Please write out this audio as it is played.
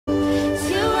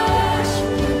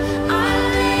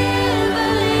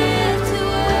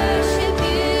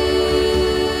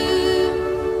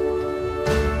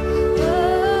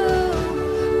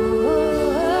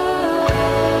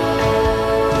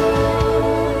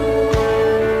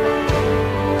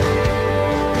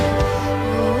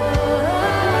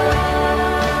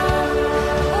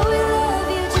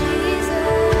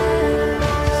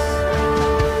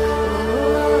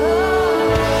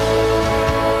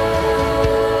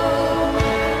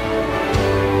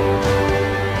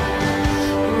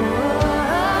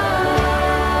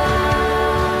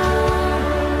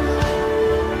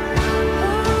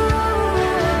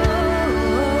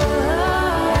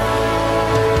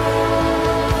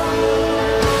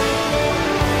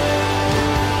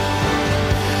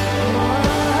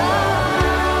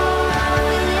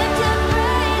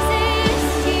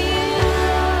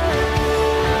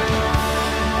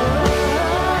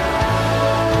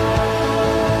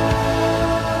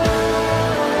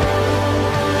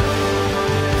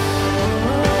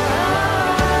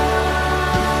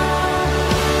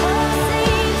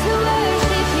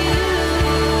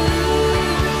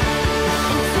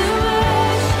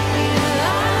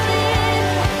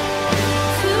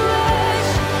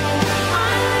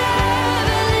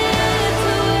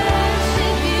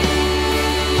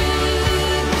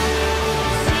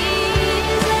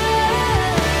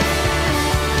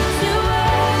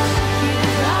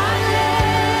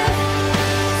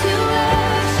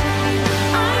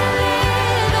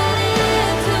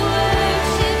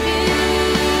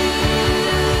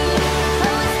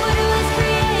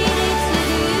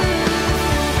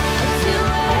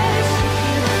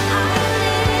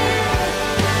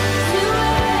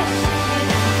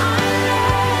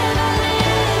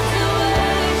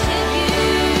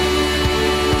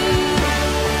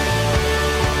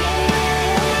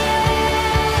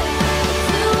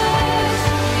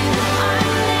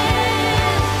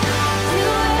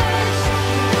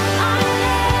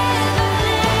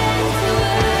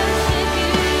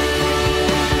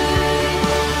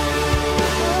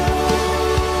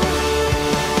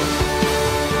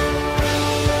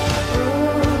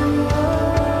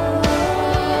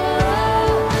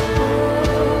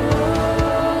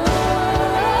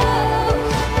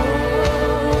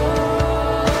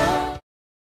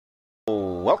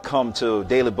welcome to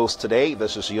Daily Boost today.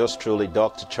 This is yours truly,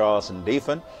 Dr. Charles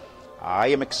Ndifon. I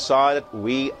am excited.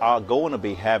 We are going to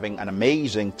be having an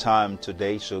amazing time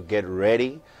today, so get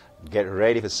ready. Get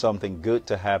ready for something good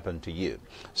to happen to you.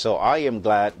 So I am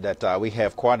glad that we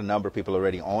have quite a number of people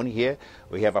already on here.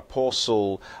 We have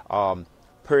Apostle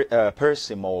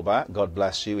Percy Molba. God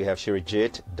bless you. We have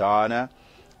Shirijit, Donna,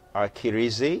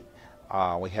 Arkirizi.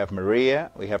 We have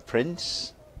Maria. We have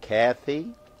Prince,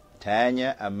 Kathy,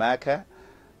 Tanya, Amaka.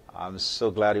 I'm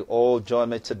so glad you all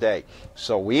joined me today.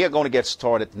 So we are going to get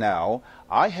started now.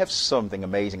 I have something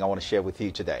amazing I want to share with you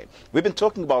today. We've been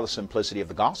talking about the simplicity of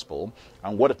the gospel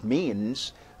and what it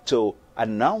means to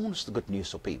announce the good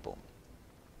news to people.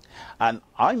 And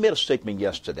I made a statement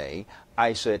yesterday.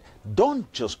 I said,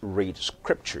 don't just read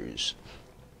scriptures.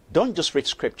 Don't just read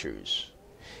scriptures.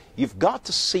 You've got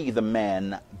to see the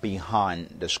man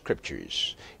behind the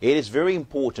scriptures. It is very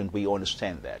important we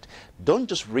understand that. Don't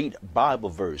just read Bible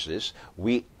verses.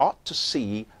 We ought to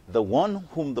see the one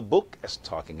whom the book is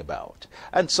talking about.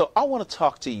 And so I want to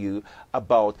talk to you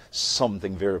about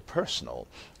something very personal.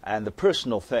 And the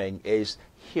personal thing is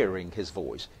hearing his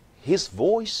voice. His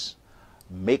voice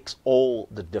makes all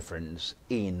the difference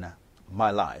in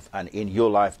my life and in your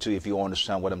life too, if you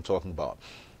understand what I'm talking about.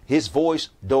 His voice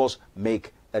does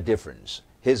make a difference.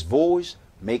 His voice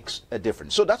makes a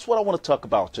difference. So that's what I want to talk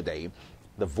about today.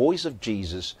 The voice of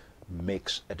Jesus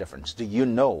makes a difference. Do you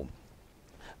know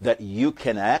that you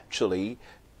can actually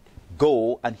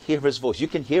go and hear his voice? You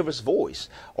can hear his voice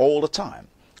all the time.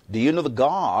 Do you know that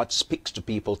God speaks to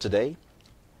people today?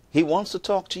 He wants to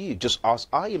talk to you just as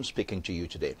I am speaking to you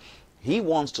today. He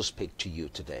wants to speak to you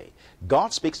today.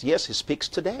 God speaks, yes, he speaks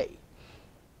today.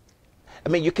 I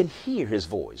mean, you can hear his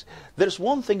voice. There's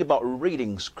one thing about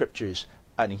reading scriptures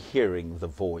and hearing the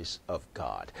voice of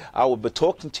God. I will be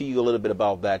talking to you a little bit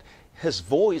about that. His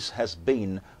voice has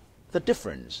been the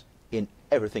difference in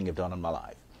everything I've done in my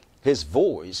life. His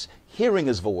voice, hearing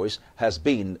his voice, has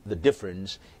been the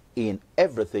difference in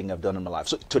everything I've done in my life.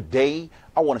 So today,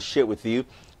 I want to share with you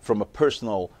from a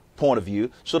personal point of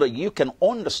view so that you can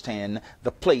understand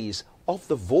the place of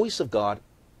the voice of God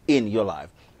in your life.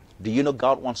 Do you know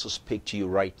God wants to speak to you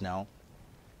right now?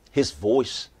 His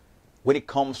voice, when it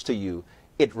comes to you,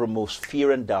 it removes fear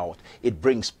and doubt. It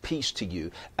brings peace to you.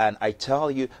 And I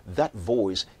tell you, that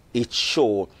voice, it's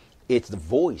sure, it's the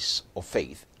voice of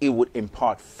faith. It would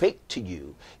impart faith to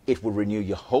you. It will renew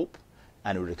your hope,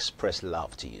 and it would express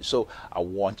love to you. So I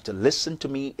want you to listen to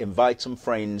me, invite some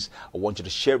friends. I want you to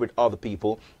share with other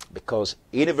people, because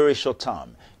in a very short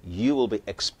time, you will be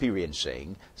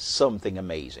experiencing something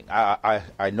amazing.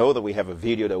 I know that we have a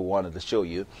video that we wanted to show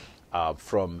you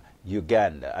from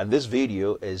Uganda. And this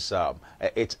video is,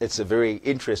 it's a very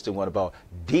interesting one about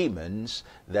demons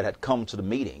that had come to the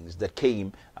meetings, that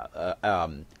came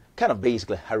kind of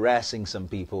basically harassing some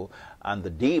people. And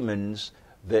the demons,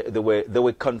 they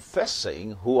were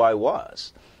confessing who I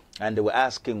was. And they were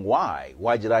asking why.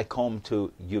 Why did I come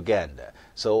to Uganda?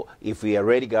 So if we are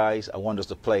ready, guys, I want us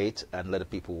to play it and let the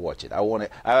people watch it. I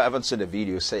haven't seen the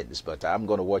video since, but I'm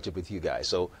going to watch it with you guys.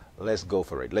 So let's go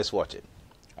for it. Let's watch it.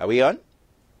 Are we on?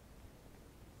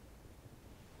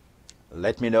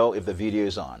 Let me know if the video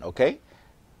is on, okay?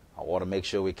 I want to make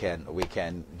sure we can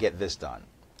get this done.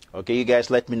 Okay, you guys,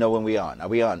 let me know when we're on. Are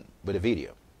we on with the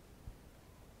video?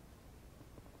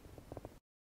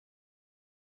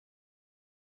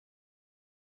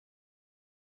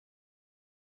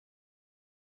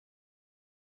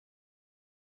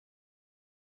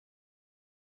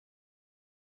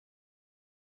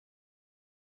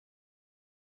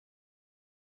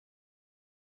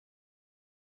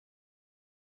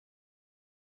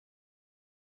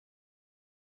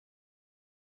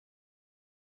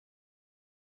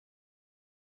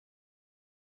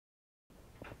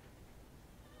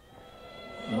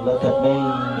 Look at me.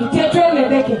 It's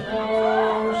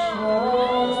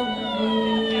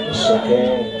okay.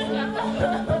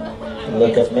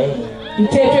 Look at me.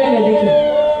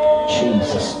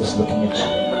 Jesus is looking at you.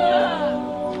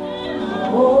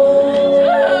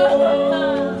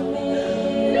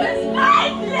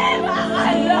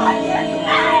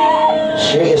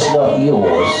 She is not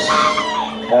yours.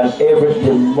 And every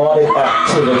demonic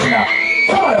activity now.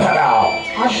 Come on now.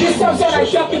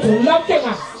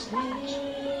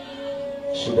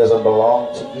 She doesn't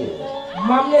belong to you.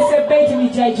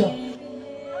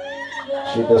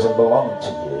 She doesn't belong to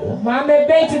you.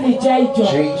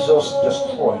 Jesus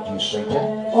destroyed you, Satan.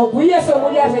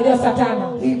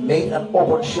 He made an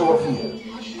open show of you.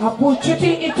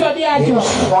 He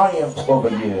triumphed over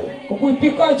you.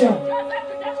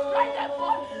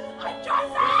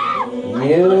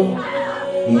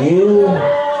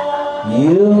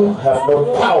 You have no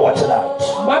power tonight.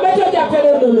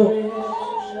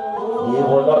 You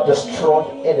will not destroy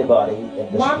anybody in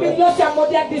this place.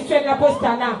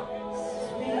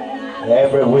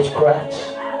 Every witchcraft,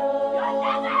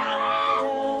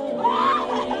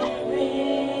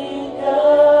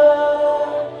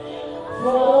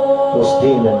 those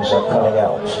demons are coming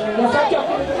out.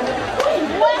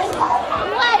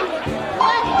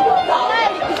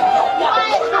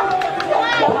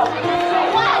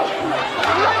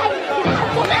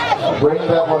 Bring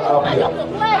that one up here.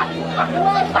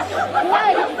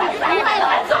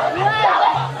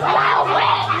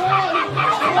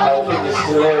 I think it's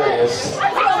hilarious.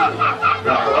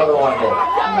 The other one there.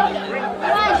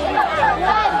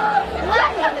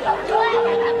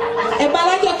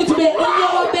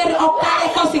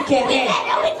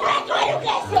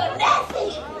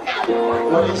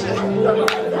 What is it?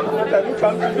 What have you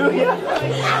come to do here?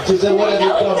 She said, what have you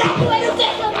come to do?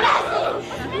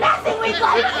 Nothing we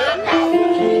got.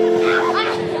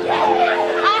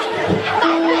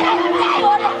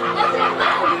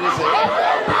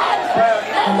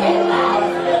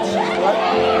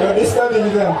 You're disturbing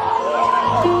them.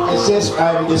 It says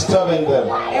I'm disturbing them.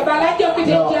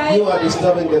 No, you are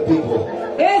disturbing the people.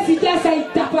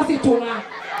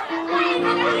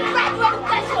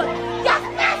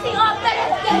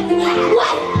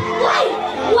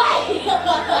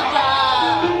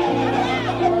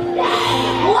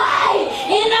 Why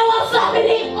in our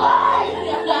family?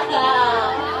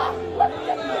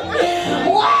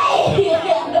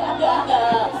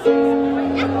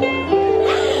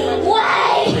 Why?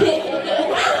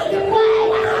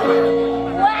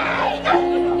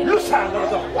 You sound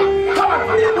like a come on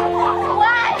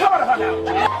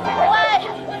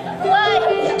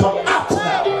Come out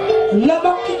now.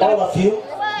 All of you.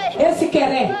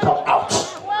 Come out.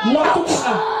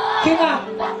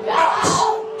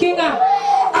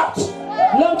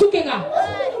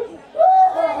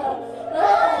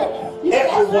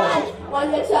 Everyone.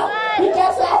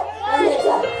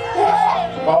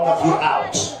 All of you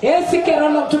out.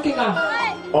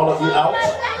 All of you out.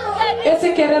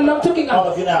 All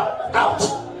of you now. Out.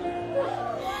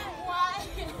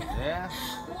 Yeah.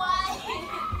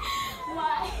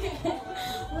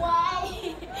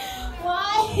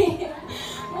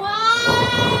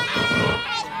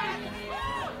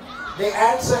 The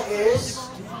answer is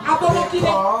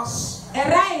because.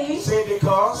 Say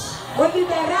because.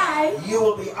 You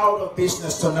will be out of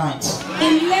business tonight.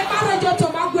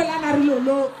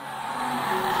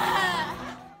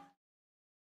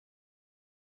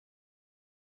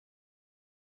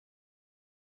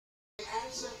 The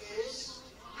answer is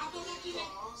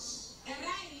because.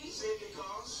 Say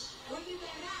because.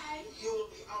 You will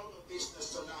be out of business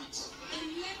tonight.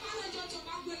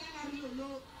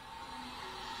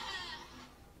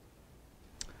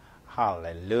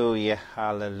 Hallelujah,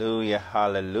 hallelujah,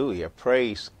 hallelujah.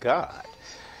 Praise God.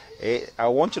 I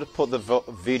want you to put the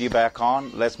video back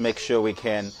on. Let's make sure we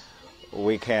can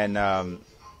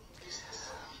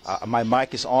my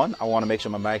mic is on. I want to make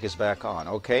sure my mic is back on.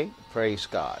 Okay? Praise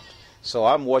God. So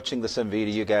I'm watching the same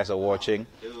video you guys are watching.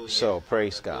 So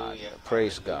praise God.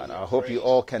 Praise God. I hope you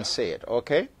all can see it.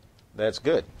 Okay? That's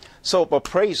good. So, but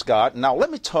praise God. Now,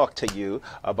 let me talk to you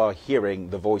about hearing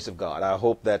the voice of God. I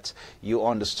hope that you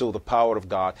understood the power of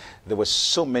God. There were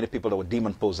so many people that were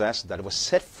demon possessed that were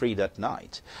set free that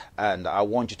night. And I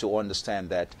want you to understand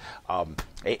that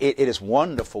it is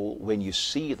wonderful when you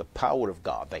see the power of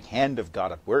God, the hand of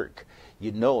God at work.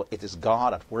 You know it is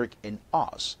God at work in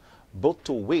us, both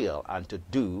to will and to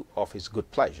do of his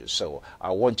good pleasure. So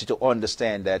I want you to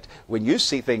understand that when you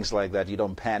see things like that, you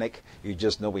don't panic. You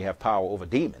just know we have power over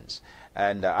demons.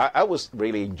 And I was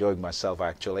really enjoying myself,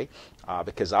 actually,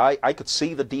 because I could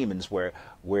see the demons were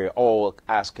all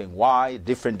asking why.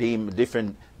 Different demons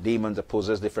that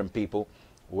possess different people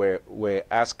were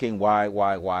asking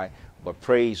why. But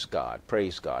praise God,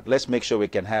 praise God. Let's make sure we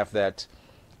can have that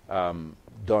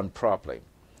done properly.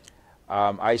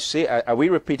 I see, are we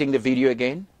repeating the video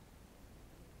again?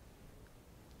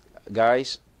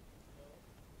 Guys,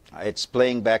 it's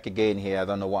playing back again here. I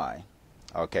don't know why.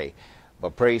 Okay,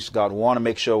 but praise God. We want to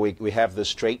make sure we have this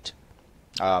straight.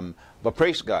 But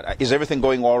praise God. Is everything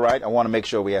going all right? I want to make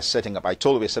sure we are setting up. I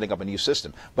told you we're setting up a new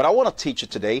system. But I want to teach you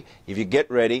today. If you get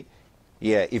ready,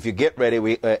 if you get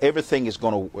ready, everything is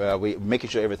going to, we're making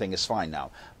sure everything is fine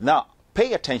now. Now,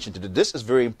 pay attention to this. This is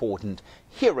very important,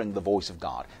 hearing the voice of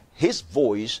God. His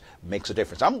voice makes a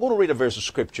difference. I'm going to read a verse of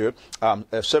Scripture,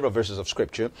 several verses of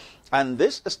Scripture, and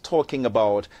this is talking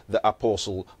about the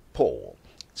Apostle Paul.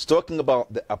 It's talking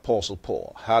about the Apostle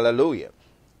Paul. Hallelujah.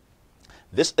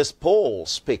 This is Paul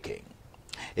speaking.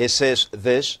 It says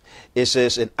this. It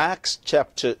says in Acts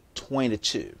chapter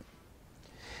 22.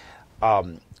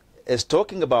 It's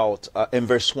talking about, in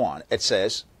verse 1, it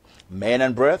says, men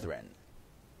and brethren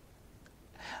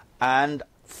and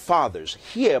fathers,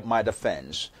 hear my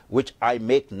defense, which I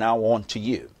make now unto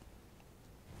you.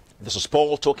 This is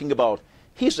Paul talking about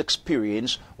his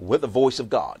experience with the voice of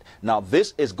God. Now,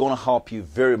 this is going to help you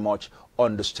very much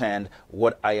understand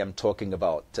what I am talking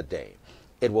about today.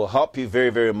 It will help you very,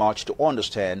 very much to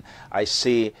understand. I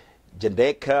see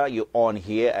Jandeka, you're on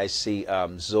here. I see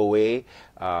Zoe,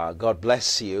 God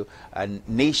bless you. And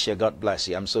Nisha, God bless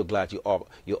you. I'm so glad you're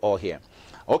all here.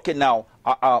 Okay, now,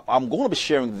 I'm going to be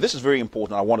sharing, this is very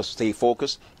important. I want us to stay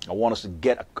focused. I want us to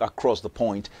get across the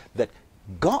point that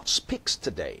God speaks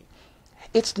today.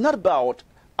 It's not about,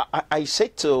 I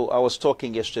was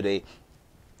talking yesterday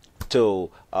to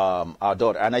our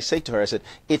daughter, and I said to her, I said,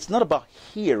 it's not about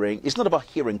hearing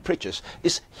preachers.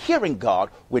 It's hearing God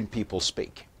when people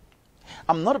speak.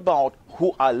 I'm not about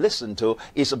who I listen to,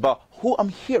 it's about who I'm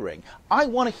hearing. I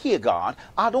want to hear God.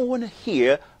 I don't want to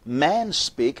hear man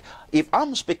speak. If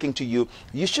I'm speaking to you,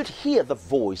 you should hear the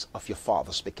voice of your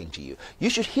Father speaking to you. You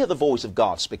should hear the voice of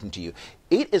God speaking to you.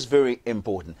 It is very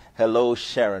important. Hello,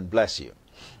 Sharon, bless you.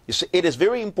 You see, it is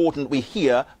very important we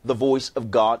hear the voice of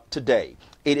God today.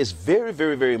 It is very,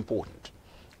 very, very important.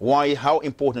 Why? How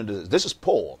important it is. This is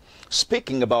Paul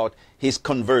speaking about his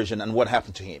conversion and what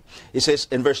happened to him. He says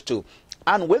in verse 2,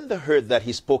 and when they heard that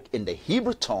he spoke in the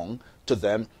Hebrew tongue to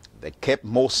them, they kept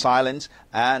more silence,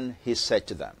 and he said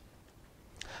to them,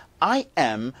 I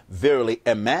am verily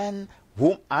a man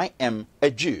whom I am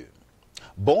a Jew,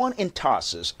 born in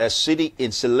Tarsus, a city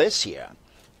in Cilicia,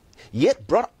 yet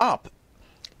brought up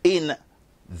in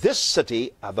this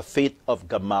city at the feet of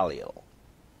Gamaliel,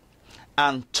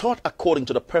 and taught according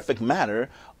to the perfect manner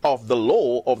of the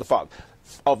law of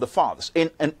the fathers.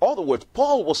 In other words,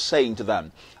 Paul was saying to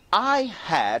them, I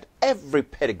had every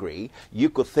pedigree you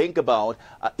could think about.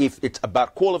 If it's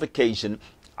about qualification,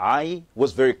 I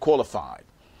was very qualified.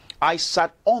 I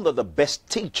sat under the best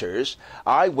teachers.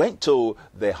 I went to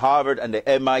the Harvard and the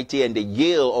MIT and the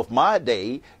Yale of my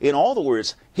day. In other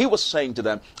words, he was saying to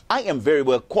them, I am very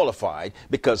well qualified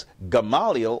because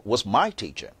Gamaliel was my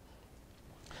teacher,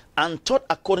 and taught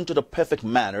according to the perfect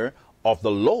manner of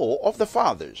the law of the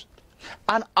fathers.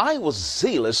 And I was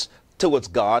zealous towards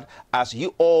God as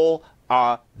you all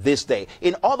are this day.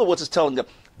 In other words, it's telling them,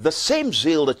 the same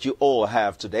zeal that you all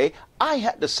have today, I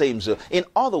had the same zeal. In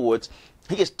other words,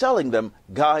 he is telling them,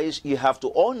 guys, you have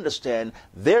to understand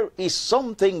there is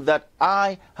something that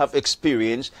I have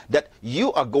experienced that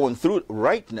you are going through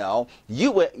right now.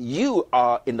 You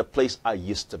are in the place I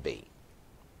used to be.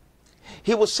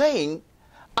 He was saying,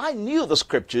 I knew the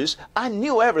scriptures, I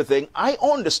knew everything, I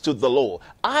understood the law,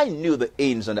 I knew the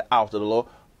ins and the outs of the law,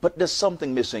 but there's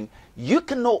something missing. You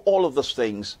can know all of those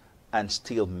things and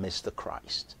still miss the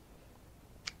Christ.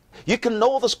 You can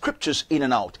know the scriptures in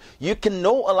and out. You can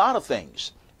know a lot of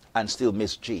things and still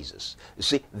miss Jesus. You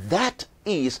see, that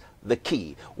is the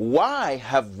key. Why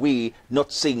have we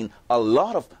not seen a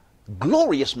lot of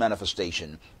glorious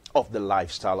manifestation of the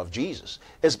lifestyle of Jesus?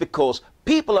 It's because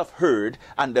people have heard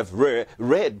and they've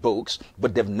read books,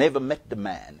 but they've never met the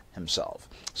man himself.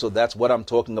 So that's what I'm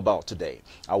talking about today.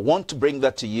 I want to bring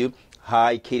that to you.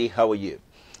 Hi, Kitty, how are you?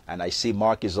 And I see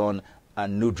Mark is on,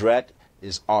 and Nudret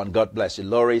is on. God bless you.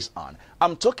 Laurie's on.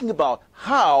 I'm talking about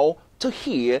how to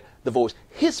hear the voice.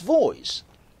 His voice.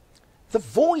 The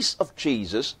voice of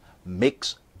Jesus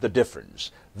makes the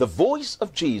difference. The voice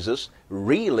of Jesus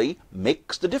really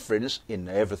makes the difference in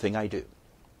everything I do.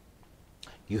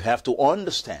 You have to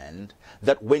understand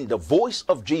that when the voice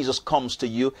of Jesus comes to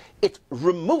you, it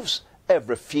removes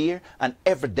every fear and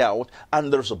every doubt,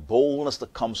 and there's a boldness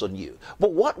that comes on you.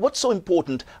 But what's so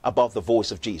important about the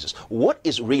voice of Jesus? What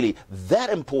is really that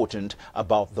important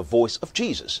about the voice of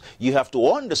Jesus? You have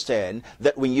to understand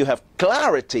that when you have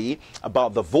clarity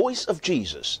about the voice of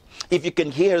Jesus, if you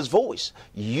can hear his voice,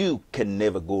 you can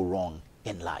never go wrong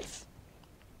in life.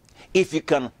 If you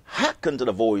can hearken to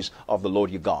the voice of the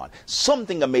Lord your God,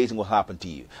 something amazing will happen to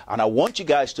you. And I want you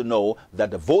guys to know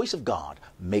that the voice of God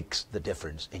makes the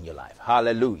difference in your life.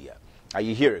 Hallelujah. Are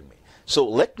you hearing me? So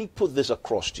let me put this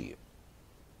across to you.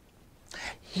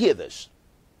 Hear this.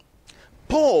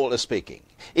 Paul is speaking.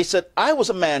 He said, I was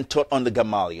a man taught under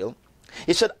Gamaliel.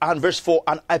 He said, and verse 4,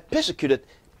 and I persecuted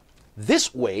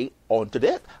this way unto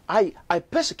death. I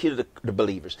persecuted the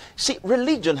believers. See,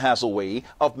 religion has a way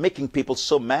of making people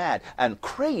so mad and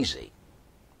crazy.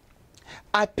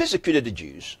 I persecuted the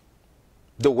Jews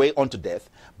the way unto death,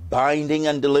 binding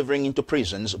and delivering into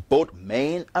prisons both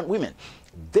men and women.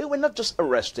 They were not just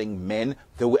arresting men,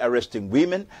 they were arresting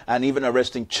women and even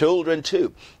arresting children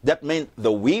too. That meant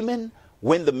the women,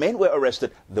 when the men were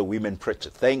arrested, the women preached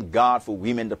it. Thank God for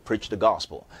women that preach the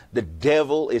gospel. The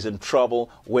devil is in trouble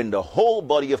when the whole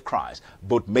body of Christ,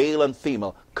 both male and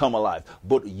female, come alive.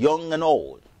 Both young and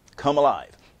old come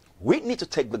alive. We need to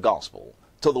take the gospel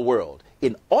to the world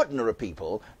in ordinary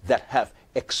people that have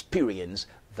experienced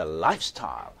the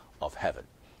lifestyle of heaven.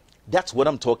 That's what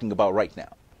I'm talking about right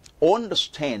now.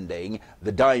 Understanding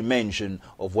the dimension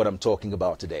of what I'm talking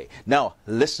about today. Now,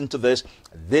 listen to this.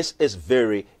 This is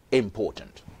very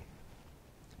important.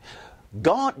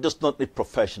 God does not need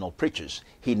professional preachers.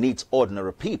 He needs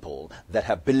ordinary people that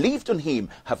have believed in him,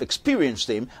 have experienced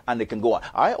him, and they can go on.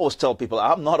 I always tell people,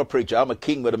 I'm not a preacher. I'm a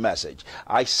king with a message.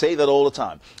 I say that all the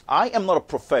time. I am not a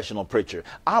professional preacher.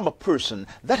 I'm a person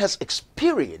that has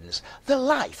experienced the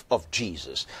life of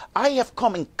Jesus. I have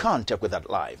come in contact with that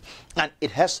life, and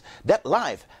that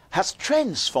life has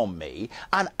transformed me,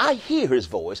 and I hear his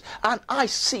voice, and I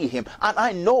see him, and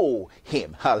I know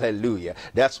him. Hallelujah.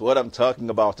 That's what I'm talking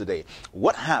about today.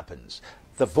 What happens?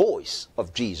 The voice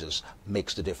of Jesus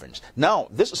makes the difference. Now,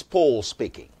 this is Paul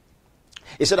speaking.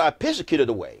 He said, I persecuted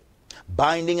the way,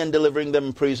 binding and delivering them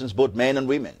in prisons, both men and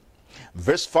women.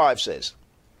 Verse 5 says,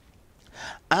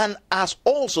 and as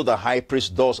also the high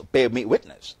priest does bear me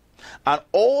witness, and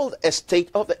all the estate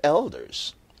of the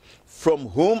elders, from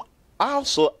whom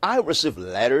also I received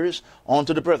letters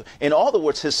unto the brethren. In other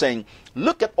words, he's saying,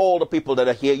 look at all the people that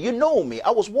are here. You know me.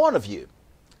 I was one of you.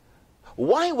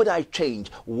 Why would I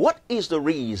change? What is the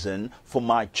reason for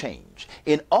my change?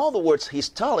 In other words, he's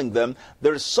telling them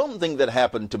there is something that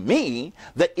happened to me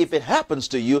that if it happens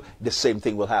to you, the same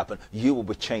thing will happen. You will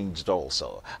be changed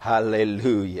also.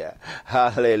 Hallelujah.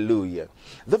 Hallelujah.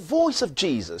 The voice of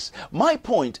Jesus. My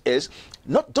point is,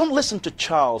 don't listen to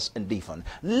Charles and Ndifon.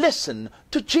 Listen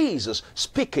to Jesus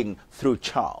speaking through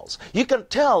Charles. You can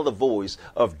tell the voice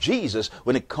of Jesus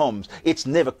when it comes. It's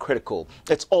never critical.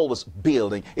 It's always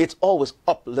building. It's always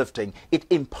uplifting. It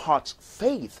imparts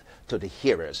faith to the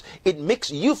hearers. It makes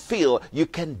you feel you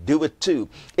can do it too.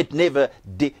 It never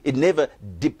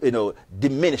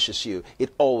diminishes you.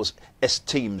 It always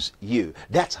esteems you.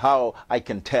 That's how I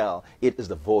can tell it is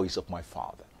the voice of my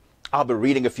Father. I'll be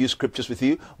reading a few scriptures with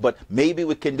you, but maybe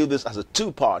we can do this as a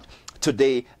two-part,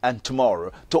 today and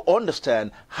tomorrow, to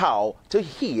understand how to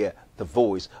hear the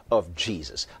voice of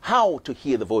Jesus. How to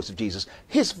hear the voice of Jesus.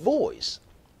 His voice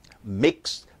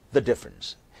makes the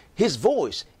difference. His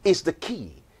voice is the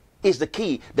key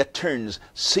that turns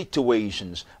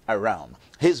situations around.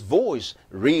 His voice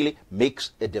really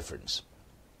makes a difference.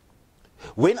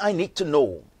 When I need to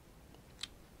know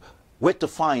where to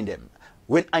find him,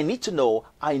 when I need to know,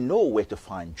 I know where to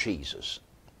find Jesus.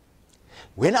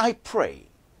 When I pray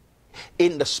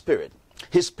in the Spirit,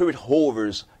 his Spirit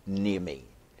hovers near me.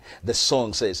 The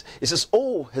song says, it says,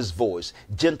 oh, his voice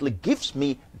gently gives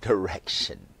me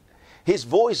direction. His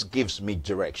voice gives me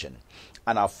direction,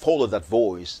 and I follow that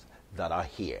voice that I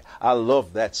hear. I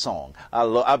love that song.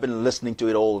 I've been listening to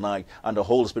it all night, and the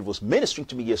Holy Spirit was ministering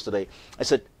to me yesterday. I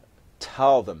said,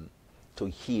 tell them to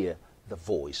hear the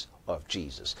voice of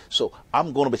Jesus. So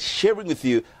I'm going to be sharing with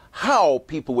you how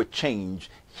people would change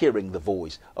hearing the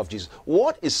voice of Jesus.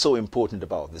 What is so important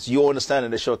about this? You'll understand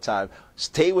in a short time.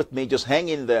 Stay with me. Just hang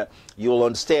in there. You'll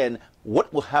understand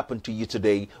what will happen to you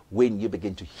today when you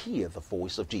begin to hear the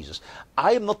voice of Jesus.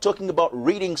 I am not talking about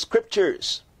reading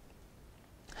scriptures.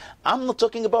 I'm not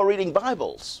talking about reading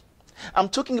Bibles. I'm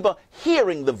talking about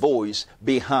hearing the voice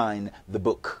behind the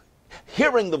book.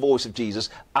 Hearing the voice of Jesus,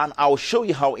 and I'll show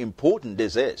you how important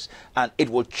this is, and it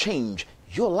will change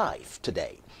your life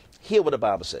today. Hear what the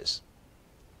Bible says.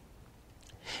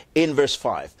 In verse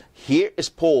 5, here is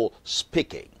Paul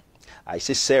speaking. I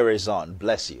see Sarah is on,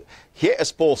 bless you. Here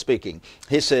is Paul speaking.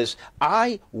 He says,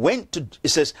 I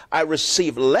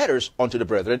received letters unto the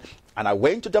brethren, and I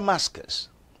went to Damascus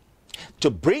to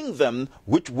bring them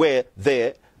which were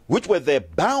there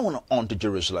bound unto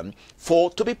Jerusalem, for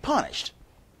to be punished.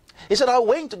 He said, I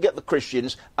went to get the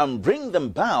Christians and bring them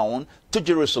bound to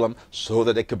Jerusalem so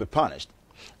that they could be punished.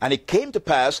 And it came to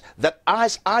pass that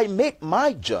as I made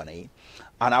my journey,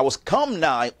 and I was come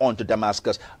nigh unto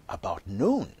Damascus about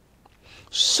noon,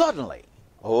 suddenly,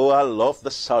 oh, I love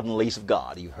the suddenlies of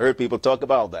God. You've heard people talk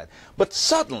about that. But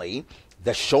suddenly,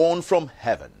 there shone from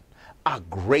heaven a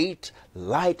great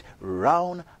light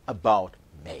round about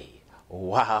me.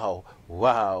 Wow,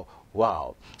 wow,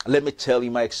 wow. Let me tell you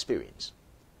my experience.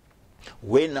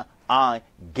 When I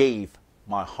gave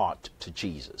my heart to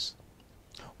Jesus,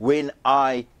 when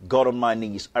I got on my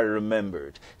knees, I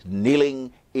remembered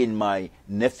kneeling in my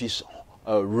nephew's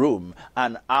room,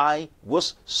 and I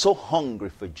was so hungry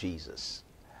for Jesus.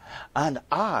 And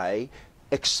I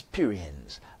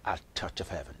experienced a touch of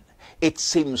heaven. It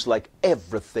seems like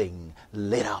everything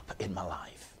lit up in my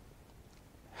life.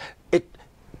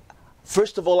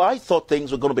 First of all, I thought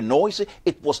things were going to be noisy.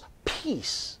 It was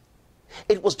peace.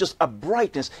 It was just a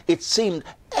brightness. It seemed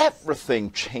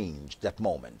everything changed that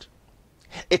moment.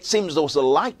 It seems there was a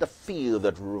light that filled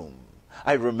that room.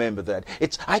 I remember that.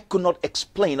 I could not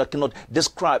explain, I cannot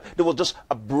describe. There was just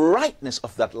a brightness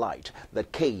of that light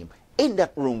that came in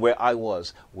that room where I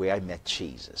was, where I met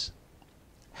Jesus.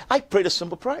 I prayed a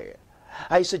simple prayer.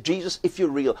 I said, Jesus, if you're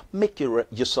real, make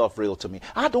yourself real to me.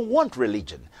 I don't want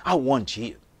religion. I want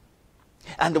you.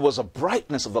 And there was a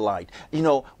brightness of the light. You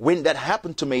know, when that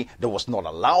happened to me, there was not a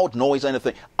loud noise or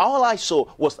anything. All I saw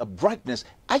was a brightness.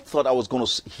 I thought I was going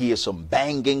to hear some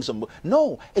banging.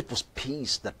 No, it was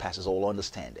peace that passes all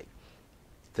understanding.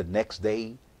 The next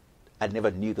day, I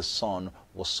never knew the sun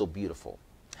was so beautiful.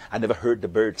 I never heard the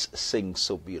birds sing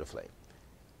so beautifully.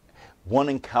 One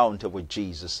encounter with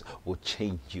Jesus will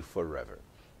change you forever.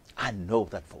 I know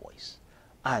that voice.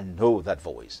 I know that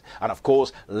voice. And of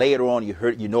course, later on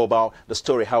you know about the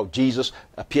story how Jesus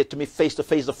appeared to me face to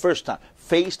face the first time,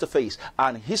 face to face,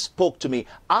 and he spoke to me.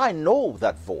 I know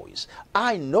that voice.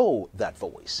 I know that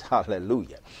voice.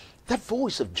 Hallelujah. That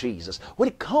voice of Jesus, when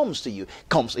it comes to you,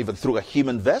 comes even through a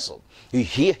human vessel. You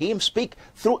hear him speak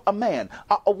through a man,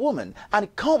 a woman, and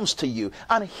it comes to you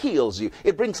and heals you.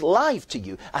 It brings life to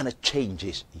you and it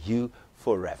changes you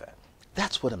forever.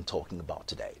 That's what I'm talking about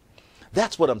today.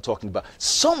 That's what I'm talking about.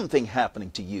 Something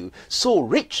happening to you so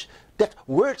rich that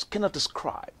words cannot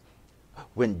describe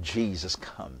when Jesus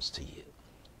comes to you.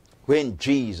 When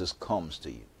Jesus comes to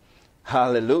you.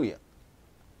 Hallelujah.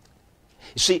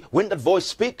 You see, when that voice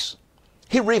speaks,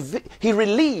 he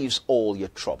relieves all your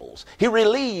troubles. He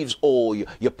relieves all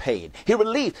your pain.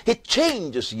 He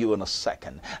changes you in a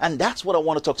second. And that's what I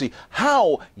want to talk to you.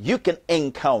 How you can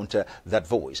encounter that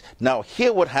voice. Now,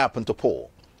 hear what happened to Paul.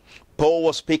 Paul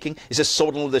was speaking. He says,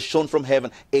 suddenly there shone from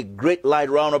heaven a great light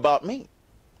round about me.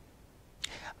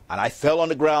 And I fell on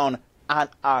the ground, and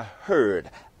I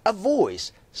heard a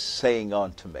voice saying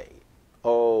unto me.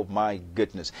 Oh my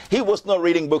goodness. He was not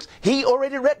reading books. He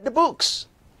already read the books.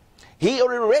 He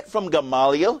already read from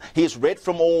Gamaliel. He's read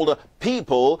from all the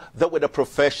people that were the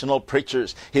professional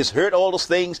preachers. He's heard all those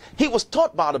things. He was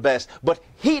taught by the best, but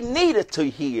he needed to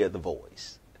hear the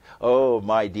voice. Oh,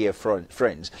 my dear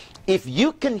friends, if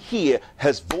you can hear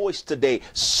his voice today,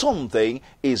 something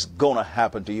is going to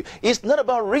happen to you. It's not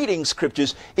about reading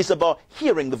scriptures. It's about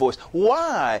hearing the voice.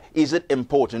 Why is it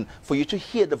important for you to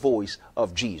hear the voice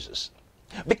of Jesus?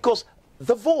 Because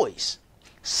the voice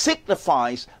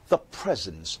signifies the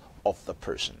presence of the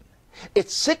person. It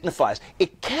signifies,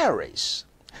 it carries.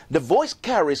 The voice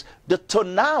carries the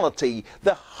tonality,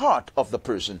 the heart of the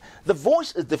person. The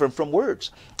voice is different from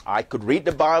words. I could read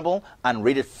the Bible and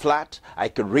read it flat. I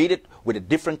could read it with a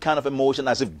different kind of emotion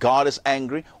as if God is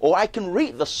angry. Or I can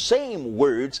read the same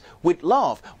words with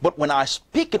love. But when I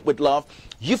speak it with love,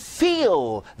 you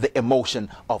feel the emotion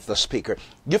of the speaker.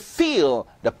 You feel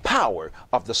the power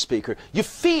of the speaker. You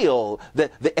feel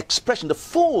the expression, the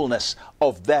fullness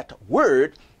of that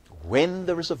word when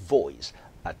there is a voice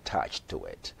attached to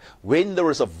it. When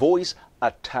there is a voice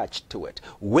attached to it.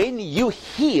 When you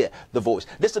hear the voice.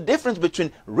 There's a difference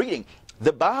between reading.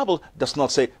 The Bible does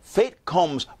not say faith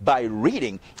comes by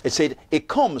reading. It said it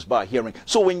comes by hearing.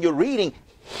 So when you're reading,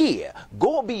 hear.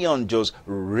 Go beyond just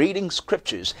reading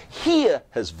scriptures. Hear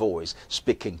his voice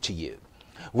speaking to you.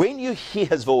 When you hear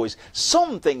his voice,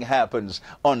 something happens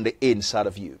on the inside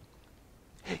of you.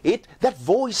 That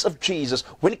voice of Jesus,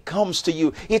 when it comes to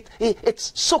you,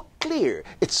 it's so clear,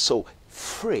 it's so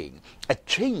freeing, it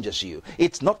changes you.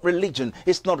 It's not religion,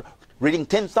 it's not reading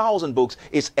 10,000 books,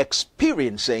 it's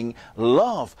experiencing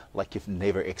love like you've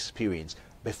never experienced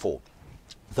before.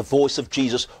 The voice of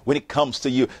Jesus, when it comes to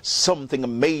you, something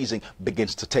amazing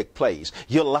begins to take place.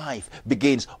 Your life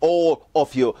begins, all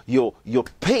of your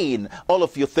pain, all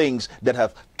of your things that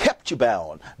have kept you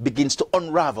bound begins to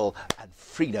unravel, and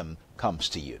freedom comes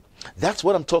to you. That's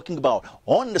what I'm talking about.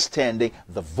 Understanding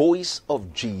the voice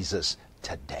of Jesus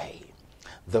today.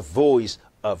 The voice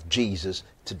of Jesus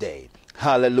today.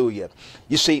 Hallelujah.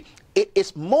 You see, it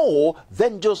is more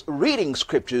than just reading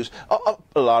scriptures.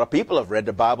 A lot of people have read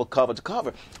the Bible cover to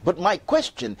cover. But my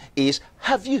question is,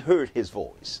 have you heard his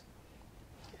voice?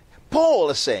 Paul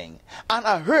is saying, and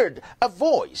I heard a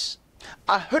voice.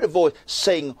 I heard a voice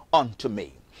saying unto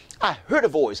me. I heard a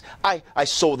voice. I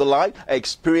saw the light. I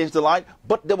experienced the light.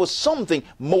 But there was something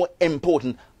more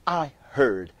important. I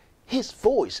heard his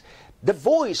voice. The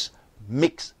voice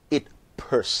makes it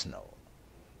personal.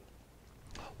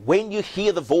 When you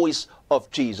hear the voice of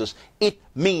Jesus, it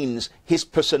means his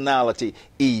personality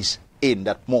is in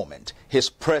that moment. His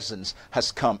presence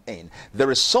has come in.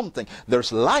 There is something,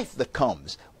 there's life that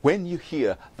comes when you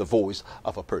hear the voice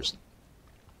of a person.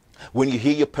 When you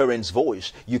hear your parents'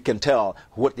 voice, you can tell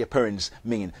what their parents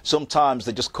mean. Sometimes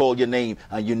they just call your name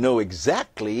and you know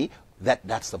exactly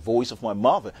that's the voice of my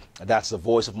mother. That's the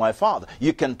voice of my father.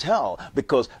 You can tell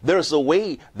because there's a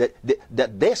way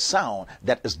that they sound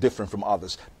that is different from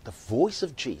others. The voice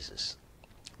of Jesus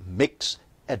makes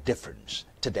a difference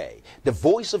today. The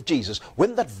voice of Jesus,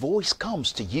 when that voice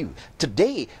comes to you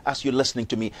today as you're listening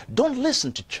to me, don't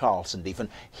listen to Charles and Ndifon.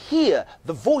 Hear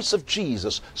the voice of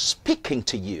Jesus speaking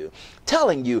to you,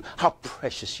 telling you how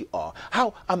precious you are,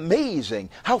 how amazing,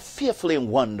 how fearfully and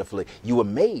wonderfully you were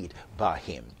made by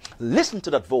him. Listen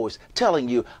to that voice telling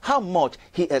you how much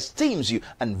he esteems you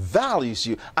and values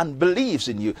you and believes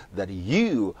in you, that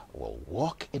you will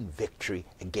walk in victory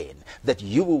again, that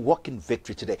you will walk in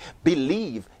victory today.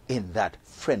 Believe in that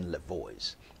friendly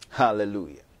voice.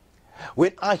 Hallelujah.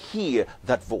 When I hear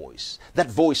that voice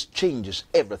changes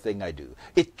everything I do.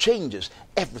 It changes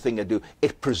everything I do.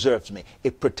 It preserves me.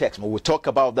 It protects me. We'll talk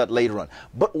about that later on.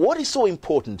 But what is so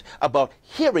important about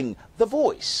hearing the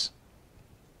voice?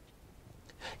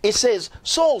 It says,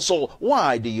 Saul, Saul,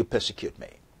 why do you persecute me?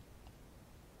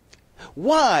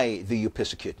 Why do you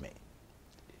persecute me?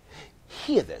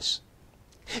 Hear this.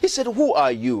 He said, who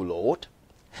are you, Lord?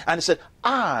 And he said,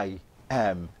 I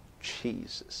am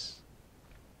Jesus.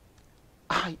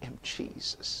 I am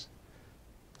Jesus.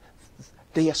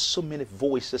 There are so many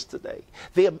voices today.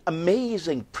 There are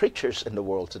amazing preachers in the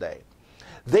world today.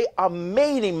 There are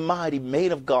many mighty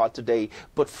men of God today.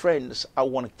 But friends, I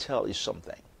want to tell you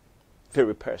something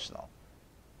very personal.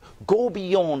 Go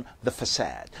beyond the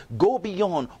facade. Go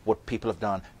beyond what people have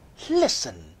done.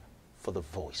 Listen for the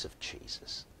voice of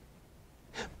Jesus.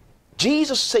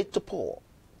 Jesus said to Paul,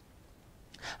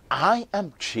 I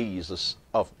am Jesus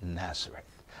of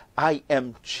Nazareth. I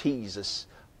am Jesus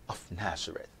of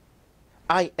Nazareth.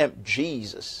 I am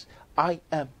Jesus. I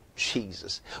am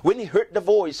Jesus. When he heard the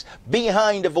voice,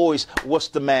 behind the voice was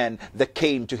the man that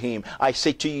came to him. I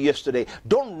said to you yesterday,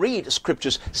 don't read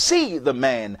scriptures. See the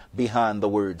man behind the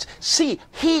words.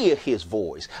 Hear his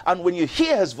voice. And when you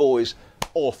hear his voice,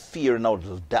 all fear and all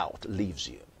doubt leaves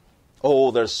you.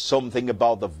 Oh, there's something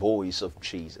about the voice of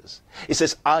Jesus. It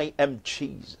says, I am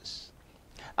Jesus.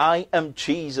 I am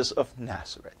Jesus of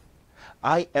Nazareth.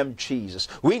 I am Jesus.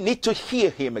 We need to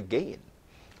hear him again.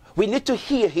 We need to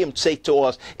hear him say to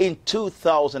us in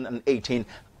 2018,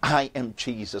 I am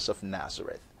Jesus of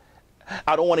Nazareth.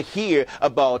 I don't want to hear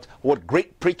about what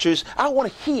great preachers. I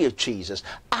want to hear Jesus.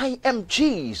 I am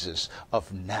Jesus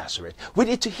of Nazareth. We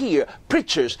need to hear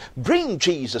preachers bring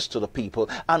Jesus to the people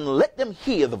and let them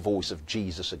hear the voice of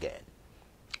Jesus again.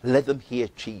 Let them hear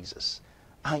Jesus.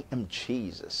 I am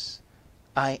Jesus.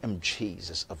 I am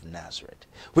Jesus of Nazareth.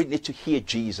 We need to hear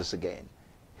Jesus again.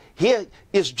 Here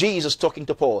is Jesus talking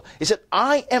to Paul. He said,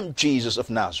 I am Jesus of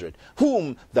Nazareth,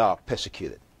 whom thou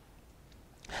persecuted.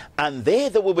 And they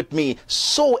that were with me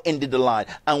saw indeed the light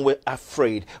and were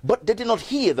afraid, but they did not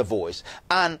hear the voice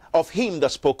and of him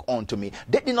that spoke unto me.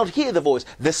 They did not hear the voice.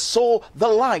 They saw the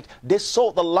light. They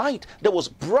saw the light that was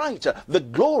brighter, the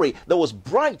glory that was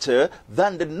brighter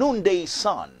than the noonday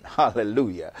sun.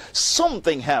 Hallelujah.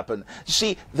 Something happened. You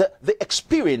see, the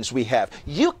experience we have,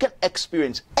 you can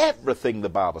experience everything the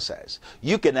Bible says.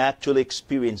 You can actually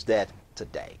experience that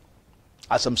today.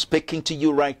 As I'm speaking to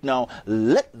you right now,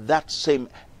 let that same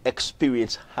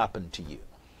experience happen to you.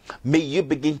 May you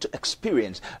begin to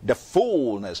experience the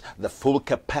fullness, the full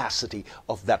capacity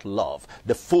of that love,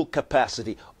 the full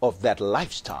capacity of that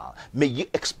lifestyle. May you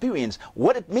experience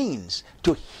what it means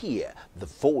to hear the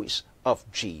voice of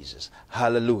Jesus.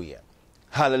 Hallelujah.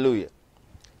 Hallelujah.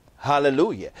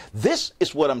 Hallelujah. This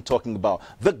is what I'm talking about.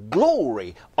 The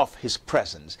glory of his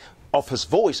presence, of his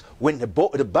voice, when the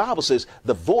Bible says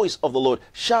the voice of the Lord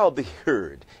shall be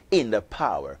heard in the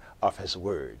power of his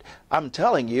word. I'm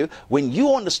telling you, when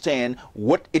you understand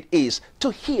what it is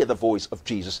to hear the voice of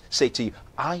Jesus, say to you,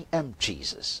 I am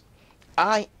Jesus.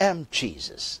 I am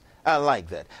Jesus. I like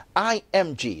that. I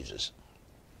am Jesus.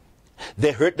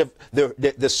 They heard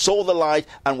they saw the light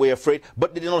and were afraid,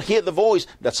 but they did not hear the voice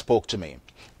that spoke to me.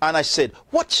 And I said,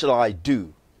 what shall I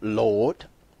do, Lord?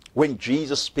 When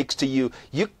Jesus speaks to you,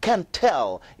 you can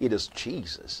tell it is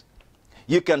Jesus.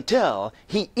 You can tell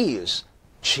he is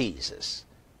Jesus.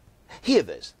 Hear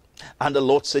this. And the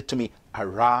Lord said to me,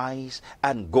 arise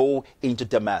and go into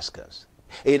Damascus.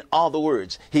 In other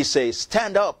words, he says,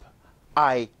 stand up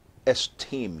I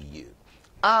esteem you.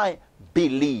 I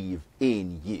believe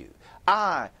in you.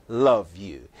 I love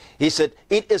you. He said,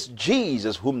 it is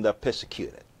Jesus whom they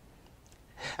persecuted.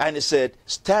 And he said,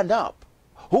 stand up.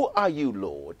 Who are you,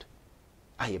 Lord?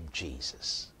 I am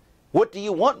Jesus. What do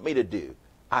you want me to do?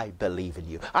 I believe in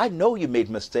you. I know you made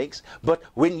mistakes, but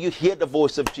when you hear the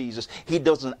voice of Jesus, he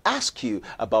doesn't ask you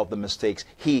about the mistakes.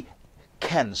 He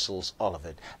cancels all of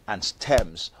it and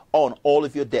stamps on all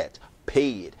of your debt,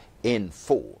 paid in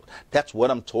full. That's what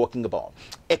I'm talking about.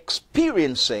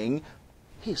 Experiencing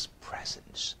his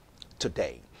presence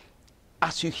today.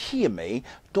 As you hear me,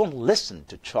 don't listen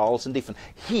to Charles and Ndifon.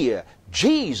 Hear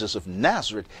Jesus of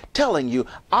Nazareth telling you,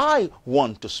 I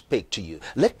want to speak to you.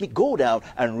 Let me go down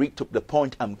and read to the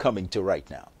point I'm coming to right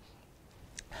now.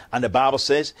 And the Bible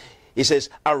says, it says,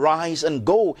 arise and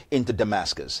go into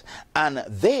Damascus, and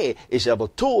there is I will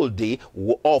told thee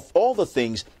of all the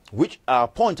things which are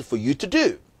appointed for you to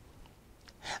do.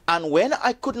 And when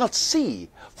I could not see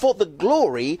for the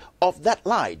glory of that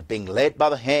light, being led by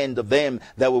the hand of them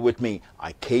that were with me,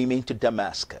 I came into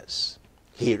Damascus.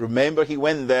 Remember, he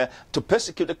went there to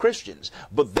persecute the Christians,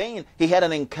 but then he had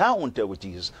an encounter with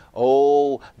Jesus.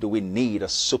 Oh, do we need a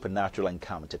supernatural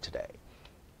encounter today?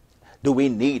 Do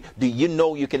you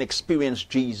know you can experience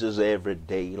Jesus every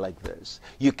day like this?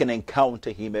 You can encounter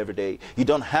him every day. You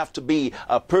don't have to be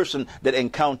a person that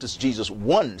encounters Jesus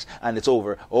once and it's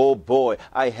over. Oh boy,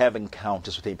 I have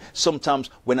encounters with him. Sometimes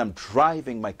when I'm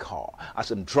driving my car, as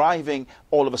I'm driving,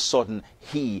 all of a sudden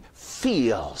he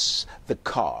fills the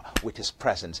car with his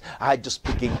presence. I just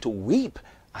begin to weep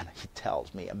and he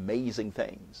tells me amazing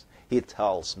things. He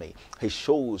tells me, he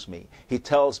shows me, he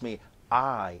tells me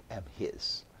I am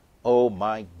his. Oh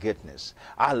my goodness.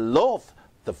 I love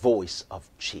the voice of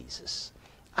Jesus.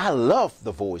 I love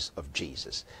the voice of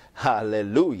Jesus.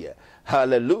 Hallelujah.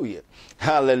 Hallelujah.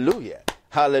 Hallelujah.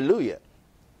 Hallelujah.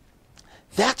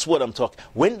 That's what I'm talking.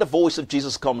 When the voice of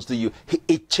Jesus comes to you,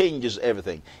 it changes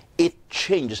everything. It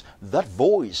changes. That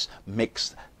voice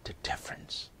makes the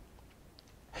difference.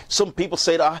 Some people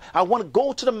say, I want to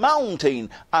go to the mountain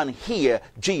and hear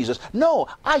Jesus. No,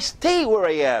 I stay where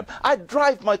I am. I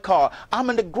drive my car. I'm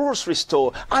in the grocery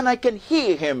store and I can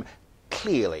hear him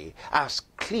clearly, as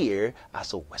clear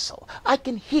as a whistle. I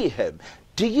can hear him.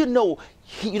 Do you know,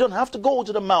 you don't have to go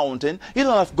to the mountain. You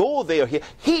don't have to go there or here.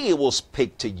 He will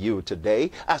speak to you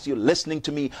today. As you're listening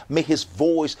to me, may his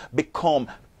voice become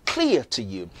clear to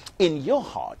you in your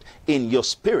heart, in your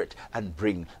spirit, and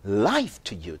bring life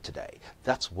to you today.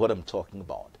 That's what I'm talking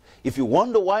about. If you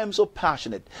wonder why I'm so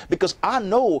passionate, because I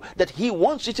know that he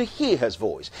wants you to hear his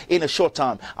voice. In a short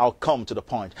time, I'll come to the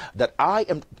point that I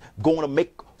am going to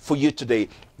make for you today.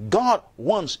 God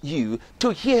wants you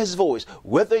to hear his voice.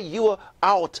 Whether you are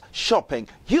out shopping,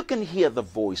 you can hear the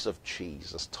voice of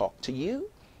Jesus talk to you.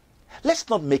 Let's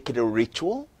not make it a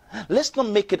ritual. Let's not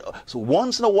make it a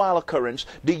once in a while occurrence.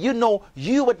 Do you know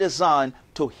you were designed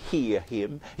to hear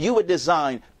him? You were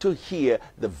designed to hear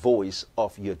the voice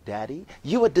of your daddy.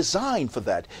 You were designed for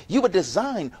that. You were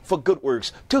designed for good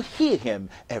works, to hear him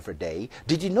every day.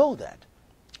 Did you know that?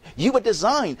 You were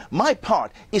designed. My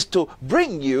part is to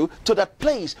bring you to that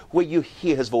place where you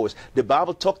hear his voice. The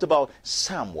Bible talked about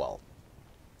Samuel.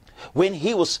 When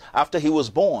after he was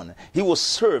born, he was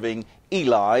serving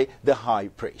Eli, the high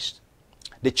priest,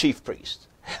 the chief priest.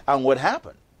 And what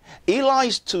happened?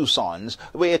 Eli's two sons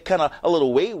were kind of a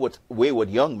little wayward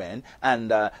young men,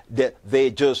 and they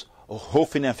just,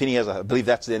 Hophni and Phinehas, I believe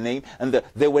that's their name, and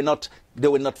they were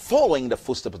not following the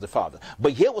footsteps of the father.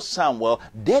 But here was Samuel,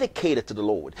 dedicated to the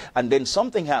Lord. And then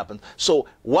something happened. So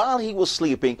while he was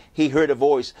sleeping, he heard a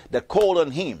voice that called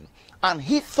on him, and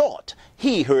he thought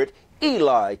he heard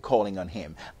Eli calling on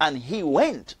him. And he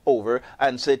went over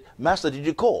and said, Master, did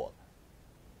you call?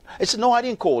 He said, no, I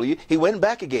didn't call you. He went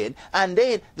back again. And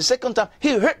then the second time,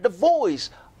 he heard the voice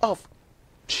of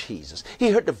Jesus.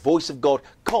 He heard the voice of God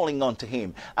calling unto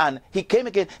him. And he came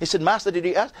again. He said, Master, did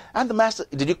you ask? And the master,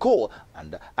 did you call?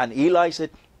 And Eli said,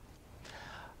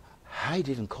 I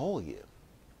didn't call you.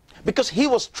 Because he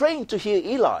was trained to hear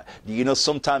Eli. Do you know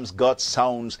sometimes God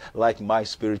sounds like my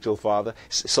spiritual father?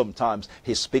 Sometimes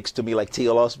he speaks to me like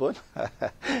T.L. Osborne.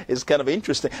 It's kind of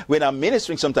interesting. When I'm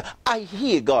ministering sometimes, I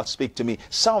hear God speak to me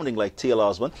sounding like T.L.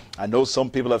 Osborne. I know some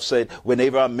people have said,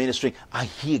 whenever I'm ministering, I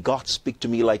hear God speak to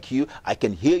me like you. I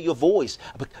can hear your voice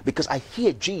because I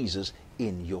hear Jesus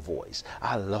in your voice.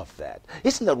 I love that.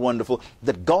 Isn't that wonderful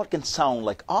that God can sound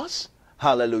like us?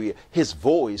 Hallelujah. His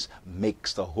voice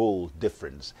makes the whole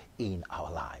difference in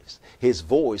our lives. His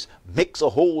voice makes a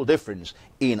whole difference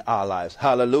in our lives.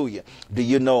 Hallelujah. Do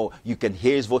you know you can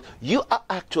hear his voice? You are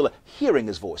actually hearing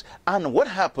his voice. And what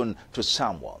happened to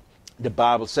Samuel? the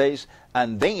Bible says,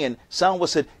 and then someone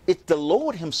said, it's the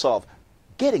Lord himself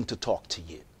getting to talk to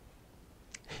you.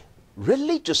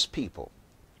 Religious people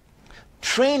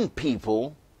train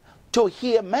people to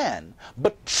hear man,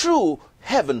 but true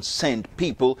heaven-sent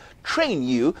people train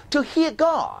you to hear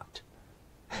God.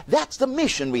 That's the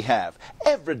mission we have.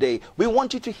 Every day we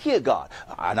want you to hear God.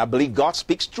 And I believe God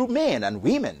speaks through men and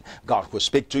women. God will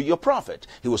speak through your prophet.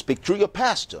 He will speak through your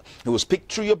pastor. He will speak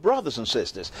through your brothers and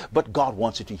sisters. But God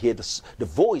wants you to hear the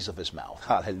voice of his mouth.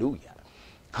 Hallelujah.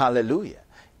 Hallelujah.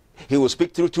 He will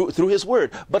speak through his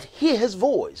word, but hear his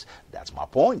voice. That's my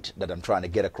point that I'm trying to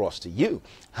get across to you.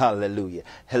 Hallelujah.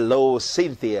 Hello,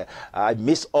 Cynthia. I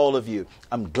miss all of you.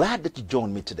 I'm glad that you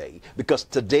joined me today, because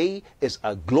today is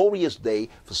a glorious day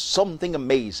for something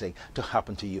amazing to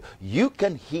happen to you. You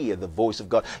can hear the voice of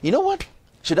God. You know what?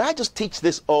 Should I just teach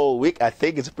this all week? I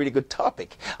think it's a pretty good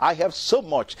topic. I have so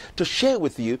much to share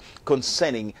with you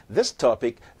concerning this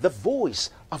topic, the voice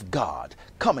of God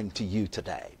coming to you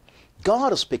today.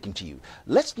 God is speaking to you.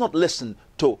 Let's not listen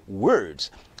to words.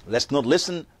 Let's not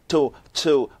listen to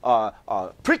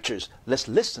preachers. Let's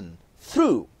listen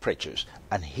through preachers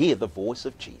and hear the voice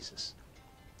of Jesus.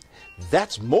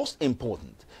 That's most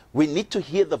important. We need to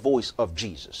hear the voice of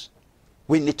Jesus.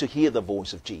 We need to hear the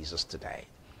voice of Jesus today.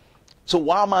 So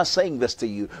why am I saying this to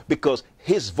you? Because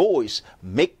his voice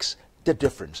makes the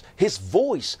difference. His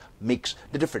voice makes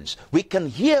the difference. We can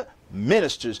hear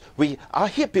ministers. I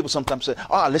hear people sometimes say,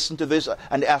 oh, I listen to this,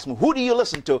 and they ask me, who do you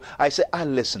listen to? I say, I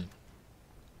listen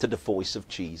to the voice of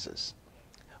Jesus.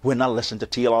 When I listen to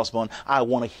T.L. Osborne, I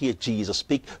want to hear Jesus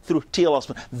speak through T.L.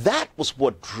 Osborne. That was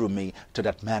what drew me to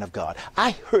that man of God.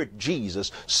 I heard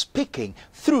Jesus speaking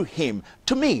through him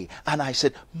to me, and I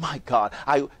said, my God,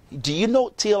 do you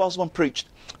know T.L. Osborne preached?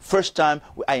 First time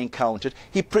I encountered,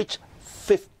 he preached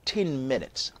 15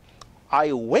 minutes.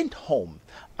 I went home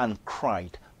and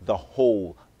cried the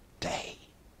whole day.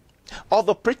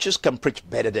 Other preachers can preach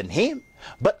better than him,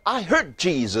 but I heard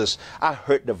Jesus. I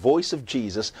heard the voice of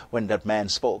Jesus when that man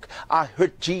spoke. I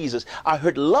heard Jesus. I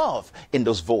heard love in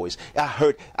those voices. I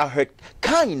heard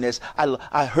kindness.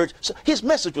 I heard his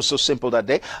message was so simple that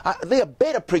day. There are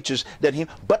better preachers than him,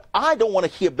 but I don't want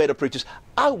to hear better preachers.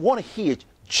 I want to hear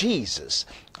Jesus.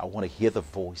 I want to hear the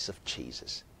voice of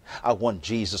Jesus. I want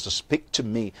Jesus to speak to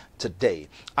me today.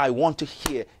 I want to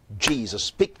hear Jesus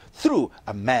speak through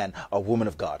a man or woman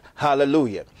of God.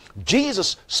 Hallelujah.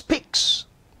 Jesus speaks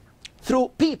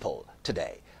through people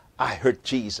today. I heard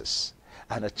Jesus,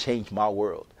 and it changed my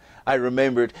world. I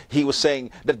remembered he was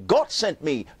saying that God sent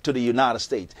me to the United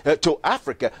States, to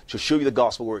Africa, to show you the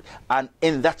gospel work. And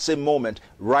in that same moment,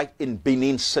 right in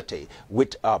Benin City,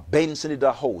 with Benson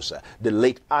Idahosa, the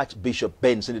late Archbishop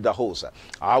Benson Idahosa,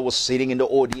 I was sitting in the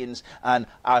audience, and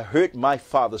I heard my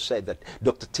father say that,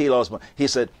 Dr. T.L. Osborne, he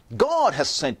said, God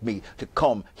has sent me to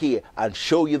come here and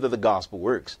show you that the gospel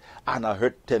works. And I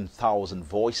heard 10,000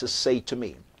 voices say to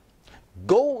me,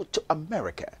 go to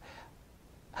America.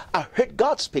 I heard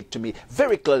God speak to me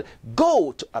very clearly.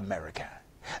 Go to America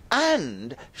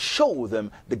and show them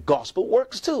the gospel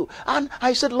works too. And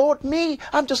I said, Lord,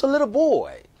 I'm just a little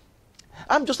boy.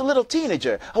 I'm just a little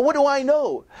teenager. What do I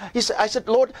know? I said,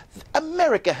 Lord,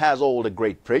 America has all the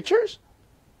great preachers.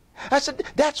 I said,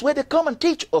 that's where they come and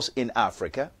teach us in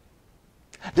Africa.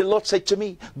 The Lord said to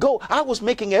me, go. I was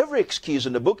making every excuse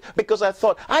in the book because I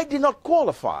thought I did not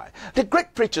qualify. The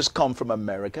great preachers come from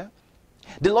America.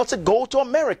 The Lord said, go to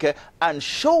America and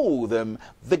show them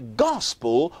the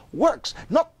gospel works.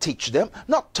 Not teach them,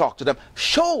 not talk to them.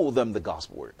 Show them the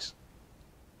gospel works.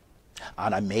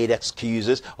 And I made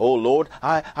excuses. Oh, Lord,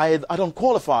 I don't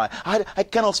qualify. I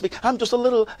cannot speak. I'm just a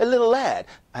little lad.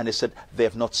 And he said, they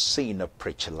have not seen a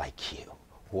preacher like you.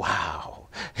 Wow.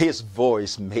 His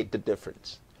voice made the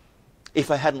difference.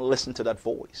 If I hadn't listened to that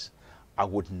voice, I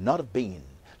would not have been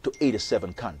to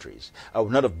 87 countries. I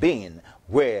would not have been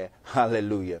where,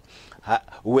 hallelujah,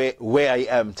 where I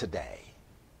am today.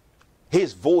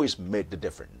 His voice made the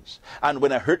difference. And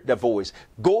when I heard that voice,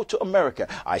 go to America,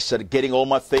 I started getting all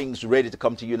my things ready to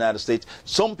come to the United States.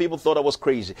 Some people thought I was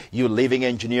crazy. You're leaving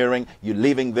engineering, you're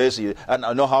leaving this. And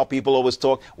I know how people always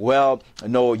talk, well,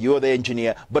 no, you're the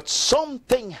engineer. But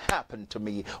something happened to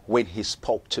me when he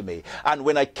spoke to me. And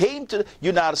when I came to the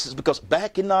United States, because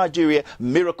back in Nigeria,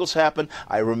 miracles happened.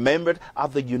 I remembered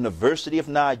at the University of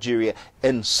Nigeria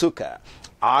in Nsukka.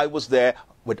 I was there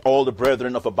with all the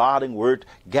brethren of Abiding Word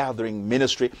Gathering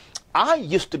Ministry. I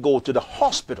used to go to the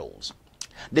hospitals.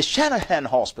 The Shanahan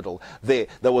Hospital, there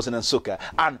was in Nsukka,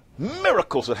 and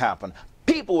miracles would happen.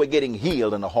 People were getting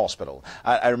healed in the hospital.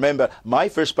 I remember my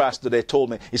first pastor there told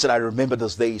me, he said, I remember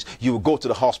those days you would go to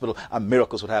the hospital and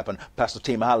miracles would happen. Pastor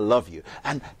Tim, I love you.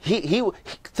 And he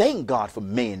thank God for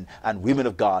men and women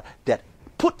of God that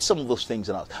put some of those things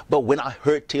in us. But when I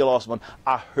heard Taylor Osborne,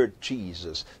 I heard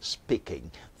Jesus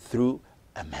speaking through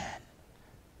a man.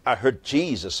 I heard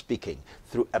Jesus speaking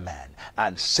through a man.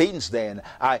 And since then,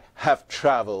 I have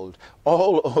traveled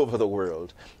all over the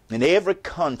world, in every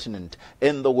continent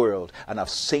in the world, and I've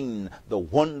seen the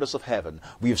wonders of heaven.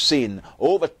 We've seen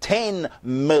over 10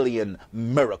 million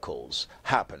miracles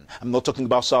happen. I'm not talking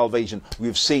about salvation.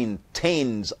 We've seen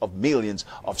tens of millions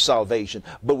of salvation,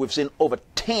 but we've seen over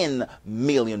 10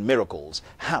 million miracles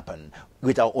happen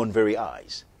with our own very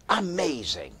eyes.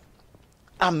 Amazing.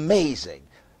 Amazing.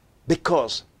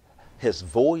 Because his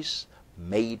voice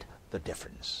made the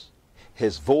difference.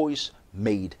 His voice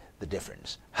made the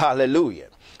difference. Hallelujah.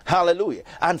 Hallelujah.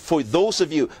 And for those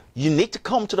of you, you need to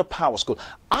come to the Power School.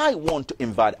 I want to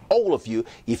invite all of you,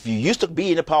 if you used to be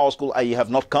in the Power School and you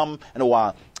have not come in a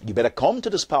while, you better come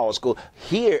to this Power School.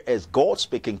 Here is God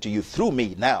speaking to you through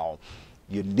me now.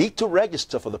 You need to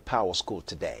register for the Power School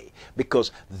today,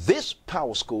 because this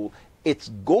Power School, it's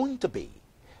going to be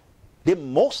the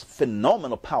most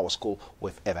phenomenal Power School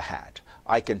we've ever had.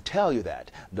 I can tell you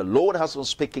that. The Lord has been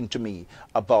speaking to me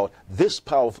about this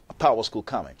Power School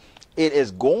coming. It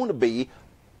is going to be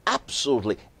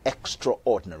absolutely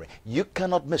extraordinary. You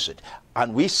cannot miss it.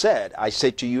 And I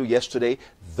said to you yesterday,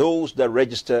 those that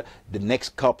register the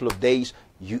next couple of days,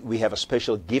 we have a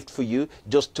special gift for you.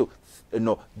 Just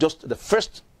the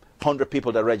first 100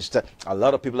 people that register, a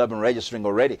lot of people have been registering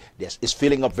already. Yes, it's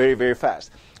filling up very, very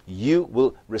fast. You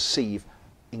will receive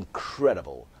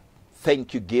incredible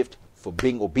thank you gift for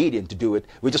being obedient to do it.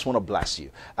 We just want to bless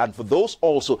you. And for those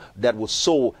also that will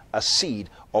sow a seed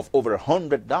of over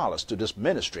 $100 to this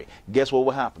ministry, guess what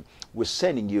will happen? We're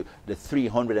sending you the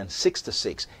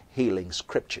 366 healing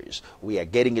scriptures. We are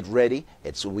getting it ready.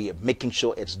 We are making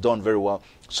sure it's done very well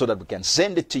so that we can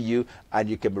send it to you and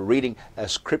you can be reading a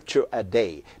scripture a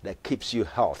day that keeps you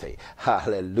healthy.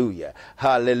 Hallelujah.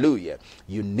 Hallelujah.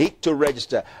 You need to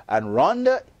register. And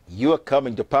Rhonda, you are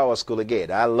coming to Power School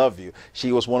again. I love you.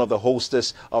 She was one of the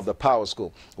hostess of the Power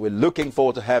School. We're looking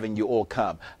forward to having you all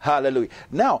come. Hallelujah.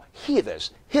 Now, hear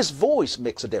this. His voice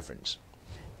makes a difference.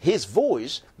 His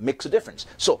voice makes a difference.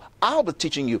 So I'll be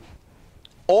teaching you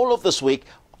all of this week,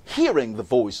 hearing the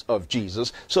voice of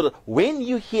Jesus, so that when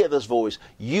you hear this voice,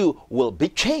 you will be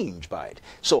changed by it.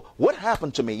 So what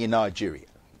happened to me in Nigeria?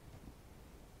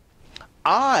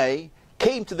 I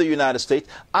came to the United States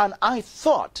and I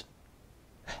thought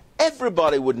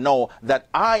everybody would know that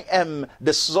I am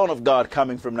the Son of God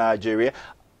coming from Nigeria.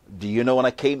 Do you know when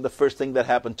I came, the first thing that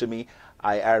happened to me?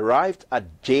 I arrived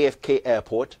at JFK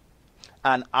Airport,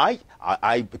 and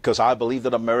because I believe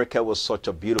that America was such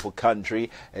a beautiful country.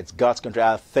 It's God's country.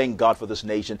 I thank God for this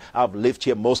nation. I've lived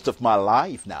here most of my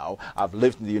life now. I've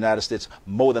lived in the United States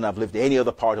more than I've lived in any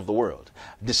other part of the world.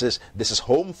 This is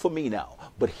home for me now.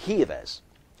 But hear this.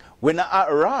 When I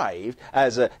arrived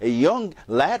as a young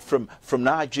lad from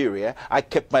Nigeria, I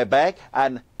kept my bag,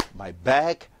 and my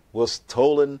bag was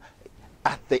stolen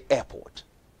at the airport.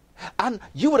 And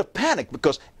you would have panicked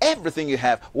because everything you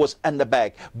have was in the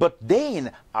bag. But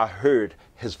then I heard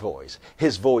his voice.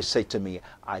 His voice said to me,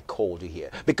 I called you here.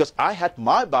 Because I had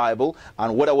my Bible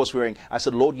and what I was wearing. I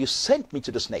said, Lord, you sent me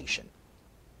to this nation.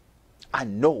 I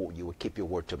know you would keep your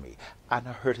word to me. And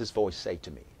I heard his voice say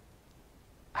to me,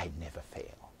 I never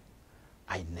fail.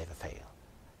 I never fail.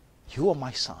 You are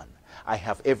my son. I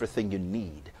have everything you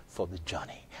need for the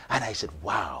journey. And I said,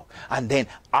 wow. And then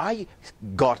I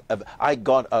got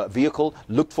a vehicle,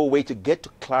 looked for a way to get to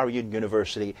Clarion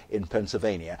University in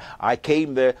Pennsylvania. I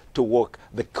came there to work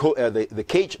the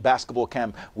cage basketball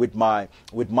camp with my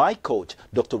coach,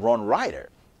 Dr. Ron Ryder.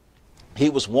 He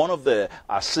was one of the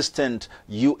assistant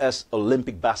U.S.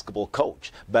 Olympic basketball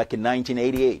coach back in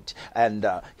 1988. And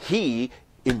he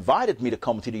invited me to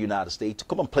come to the United States to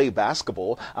come and play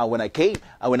basketball. And when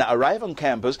I arrived on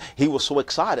campus, he was so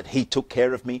excited. He took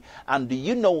care of me. And do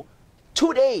you know,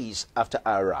 2 days after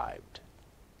I arrived,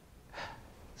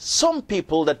 some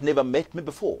people that never met me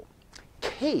before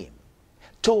came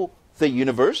to the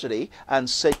university and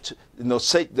said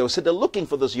they're looking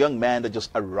for this young man that just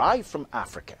arrived from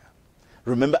Africa.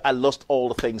 Remember, I lost all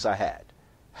the things I had.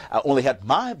 I only had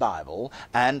my Bible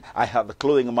and I had the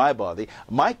clothing on my body.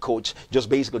 My coach just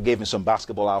basically gave me some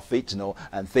basketball outfits,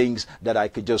 and things that I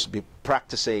could just be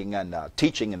practicing and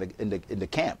teaching in the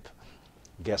camp.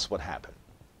 Guess what happened?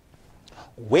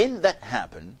 When that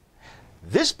happened,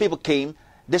 these people came.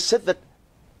 They said that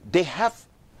they have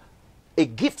a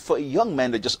gift for a young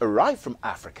man that just arrived from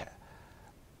Africa.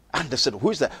 And they said,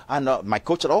 who is that? And my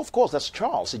coach said, oh, of course, that's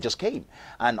Charles. He just came.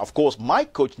 And of course, my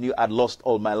coach knew I'd lost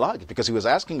all my luggage because he was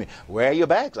asking me, where are your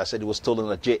bags? I said it was stolen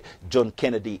at John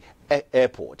Kennedy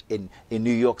Airport in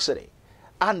New York City.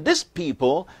 And these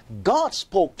people, God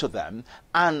spoke to them,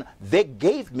 and they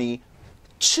gave me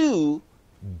 2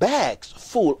 bags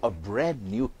full of brand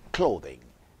new clothing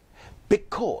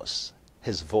because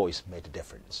his voice made a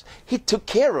difference. He took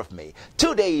care of me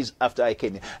 2 days after I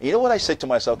came here. You know what I said to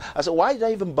myself? I said, why did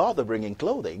I even bother bringing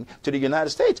clothing to the United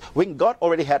States when God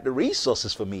already had the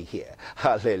resources for me here?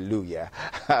 Hallelujah.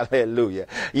 Hallelujah.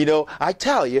 You know, I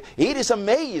tell you, it is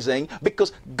amazing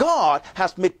because God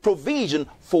has made provision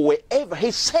for wherever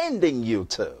he's sending you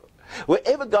to.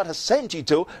 Wherever God has sent you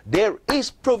to, there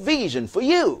is provision for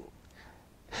you.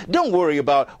 Don't worry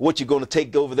about what you're going to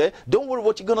take over there. Don't worry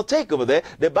what you're going to take over there.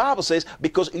 The Bible says,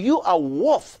 because you are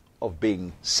worth of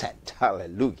being sent.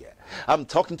 Hallelujah. I'm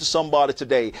talking to somebody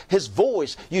today. His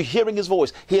voice, you're hearing his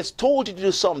voice. He has told you to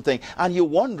do something and you're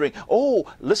wondering, oh,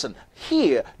 listen,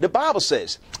 here, the Bible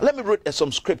says, let me read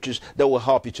some scriptures that will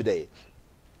help you today.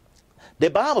 The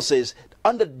Bible says,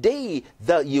 on the day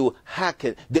that you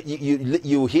hearken, that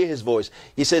you hear his voice,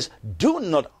 he says, do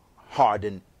not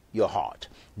harden your heart.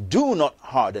 Do not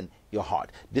harden your heart.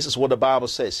 This is what the Bible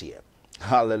says here.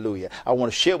 Hallelujah. I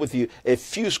want to share with you a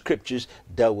few scriptures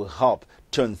that will help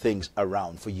turn things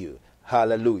around for you.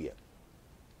 Hallelujah.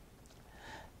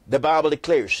 The Bible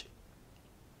declares,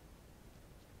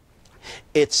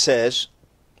 it says,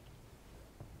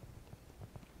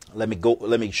 let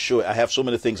me show you. I have so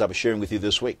many things I'll be sharing with you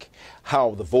this week.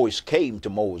 How the voice came to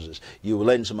Moses. You will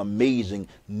learn some amazing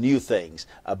new things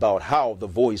about how the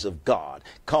voice of God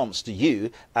comes to you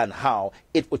and how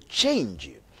it will change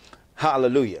you.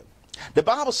 Hallelujah. The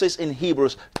Bible says in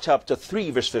Hebrews chapter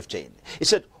 3 verse 15. It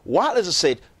said, while as it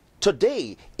said,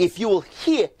 today if you will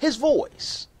hear his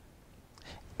voice,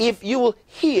 if you will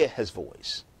hear his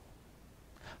voice,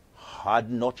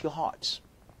 harden not your hearts,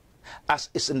 as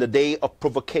is in the day of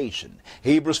provocation.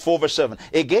 Hebrews 4 verse 7.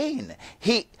 Again,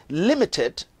 he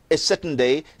limited a certain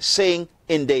day, saying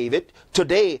in David,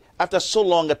 today, after so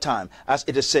long a time, as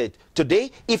it is said,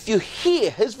 today, if you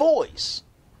hear his voice,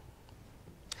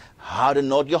 harden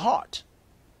not your heart.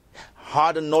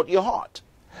 Harden not your heart.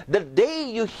 The day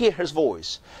you hear his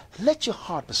voice, let your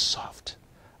heart be soft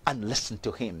and listen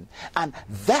to him, and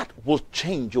that will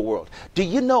change your world. Do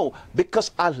you know,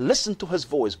 because I listened to his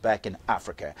voice back in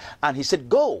Africa, and he said,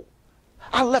 go.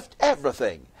 I left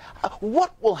everything.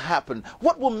 What will happen?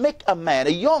 What will make a man,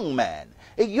 a young man,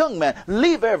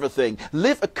 leave everything,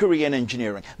 leave a career in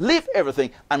engineering, leave everything,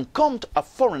 and come to a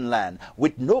foreign land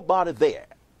with nobody there,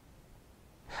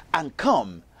 and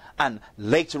come, and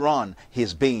later on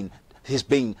he's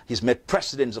met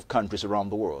presidents of countries around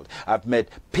the world. I've met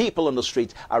people on the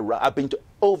streets. I've been to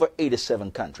over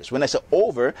 87 countries. When I say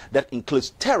over, that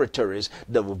includes territories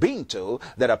that we've been to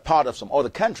that are part of some other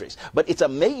countries. But it's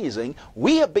amazing.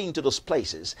 We have been to those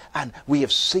places and we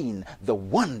have seen the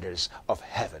wonders of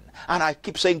heaven. And I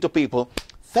keep saying to people,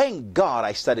 thank God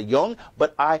I started young,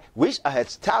 but I wish I had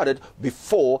started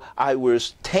before I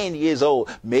was 10 years old.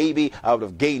 Maybe I would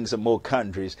have gained some more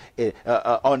countries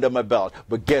under my belt.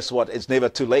 But guess what? It's never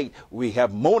too late. We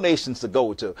have more nations to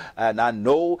go to. And I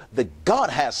know that God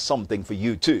has something for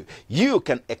you too. You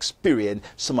can experience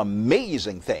some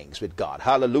amazing things with God.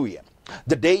 Hallelujah.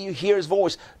 The day you hear his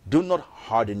voice, do not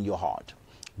harden your heart.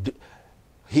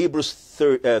 Hebrews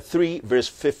 3 verse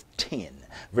 15.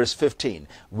 Verse 15,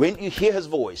 when you hear his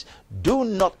voice, do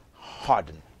not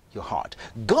harden your heart.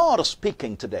 God is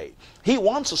speaking today. He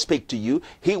wants to speak to you.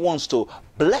 He wants to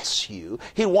bless you.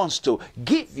 He wants to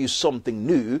give you something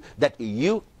new that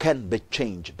you can be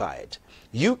changed by it.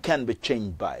 You can be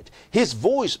changed by it. His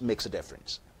voice makes a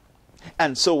difference.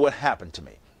 And so what happened to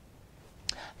me?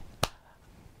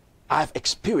 I've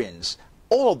experienced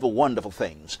all of the wonderful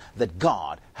things that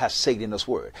God has said in his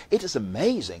word. It is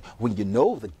amazing when you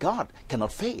know that God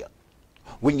cannot fail.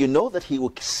 When you know that he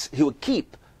will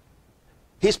keep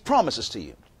his promises to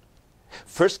you.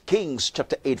 1 Kings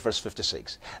chapter 8 verse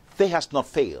 56. They has not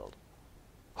failed.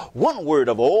 One word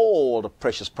of all the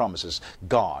precious promises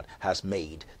God has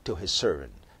made to his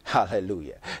servant.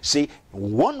 Hallelujah. See,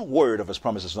 one word of his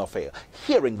promises not fail.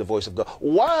 Hearing the voice of God.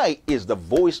 Why is the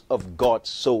voice of God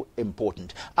so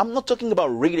important? I'm not talking about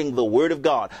reading the word of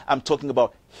God. I'm talking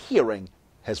about hearing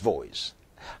his voice.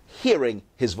 Hearing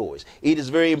his voice. It is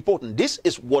very important. This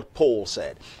is what Paul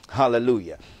said.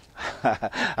 Hallelujah.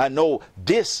 I know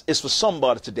this is for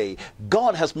somebody today.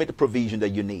 God has made the provision that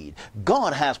you need.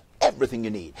 God has everything you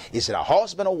need. Is it a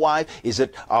husband or wife? Is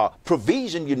it a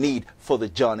provision you need for the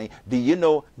journey? Do you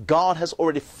know God has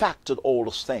already factored all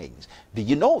those things? Do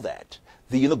you know that?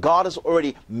 You know, God has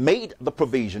already made the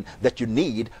provision that you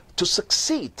need to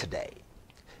succeed today.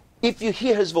 If you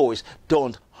hear his voice,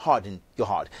 don't harden your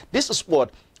heart. This is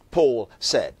what Paul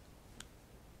said.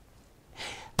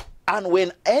 And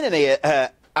when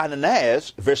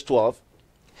Ananias, verse 12,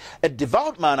 a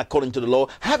devout man according to the law,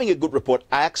 having a good report,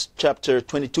 Acts chapter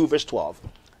 22, verse 12,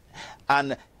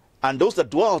 and those that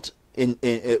dwelt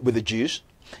with the Jews,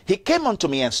 he came unto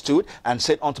me and stood and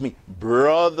said unto me,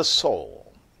 Brother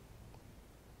Saul,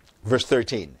 verse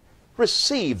 13,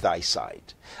 receive thy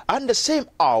sight. And the same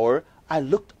hour I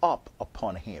looked up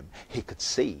upon him. He could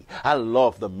see. I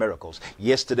love the miracles.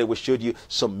 Yesterday we showed you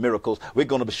some miracles. We're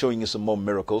going to be showing you some more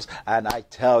miracles. And I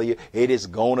tell you, it is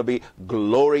going to be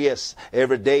glorious.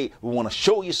 Every day we want to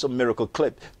show you some miracle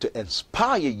clip to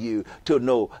inspire you to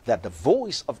know that the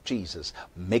voice of Jesus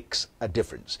makes a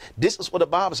difference. This is what the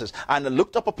Bible says. And I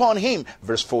looked up upon him,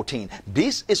 verse 14.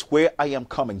 This is where I am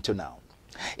coming to now.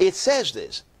 It says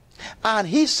this, and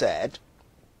he said,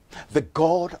 the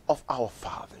God of our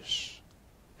fathers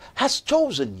has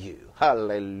chosen you.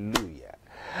 Hallelujah.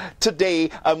 Today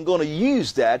I'm going to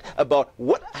use that about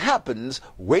what happens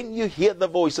when you hear the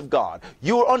voice of God.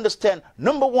 You will understand,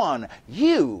 number one,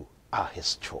 you are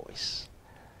his choice.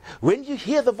 When you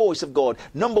hear the voice of God,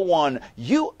 number one,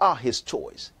 you are his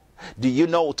choice. Do you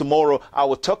know tomorrow I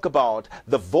will talk about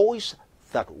the voice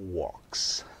that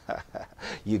walks?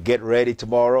 You get ready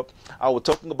tomorrow. I was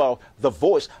talking about the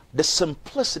voice, the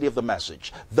simplicity of the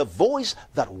message, the voice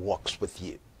that walks with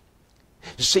you.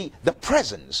 You see, the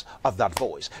presence of that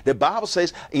voice. The Bible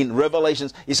says in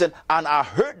Revelations, he said, and I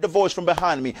heard the voice from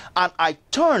behind me, and I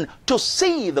turned to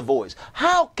see the voice.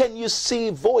 How can you see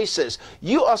voices?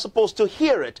 You are supposed to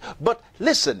hear it. But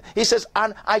listen, he says,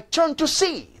 and I turned to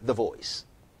see the voice.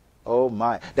 Oh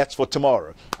my, that's for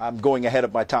tomorrow. I'm going ahead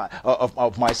of my time,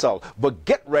 of myself. But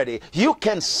get ready. You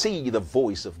can see the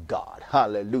voice of God.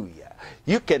 Hallelujah.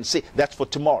 You can see. That's for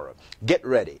tomorrow. Get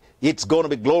ready. It's going to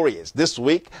be glorious. This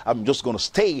week, I'm just going to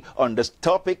stay on this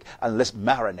topic and let's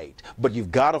marinate. But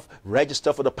you've got to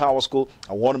register for the Power School.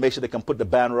 I want to make sure they can put the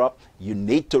banner up. You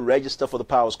need to register for the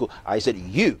Power School. I said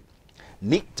you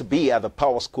need to be at the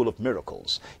Power School of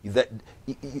Miracles.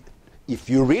 If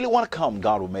you really want to come,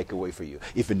 God will make a way for you.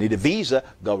 If you need a visa,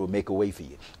 God will make a way for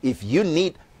you. If you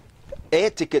need air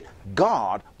ticket,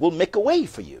 God will make a way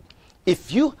for you.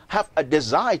 If you have a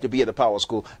desire to be at the Power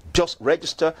School, just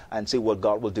register and see what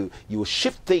God will do. You will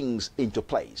shift things into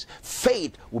place.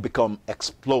 Faith will become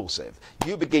explosive.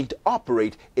 You begin to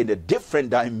operate in a different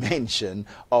dimension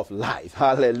of life.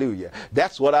 Hallelujah.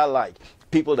 That's what I like.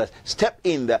 People that step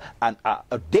in there and are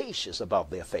audacious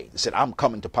about their faith. They said, I'm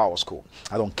coming to Power School.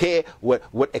 I don't care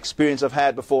what experience I've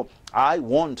had before. I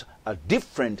want a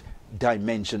different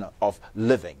dimension of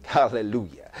living.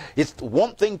 Hallelujah. It's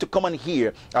one thing to come and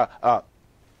hear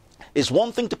it's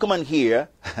one thing to come and hear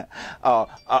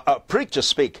a preacher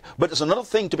speak, but it's another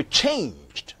thing to be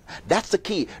changed. That's the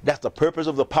key. That's the purpose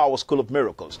of the Power School of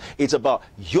Miracles. It's about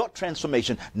your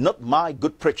transformation, not my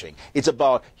good preaching. It's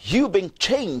about you being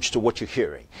changed to what you're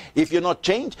hearing. If you're not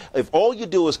changed, if all you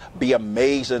do is be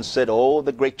amazed and said, oh,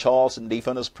 the great Charles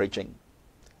Ndifon is preaching.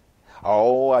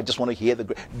 Oh, I just want to hear the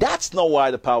great. That's not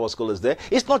why the Power School is there.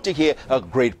 It's not to hear a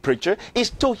great preacher. It's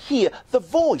to hear the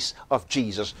voice of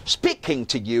Jesus speaking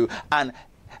to you and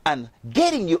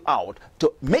getting you out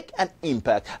to make an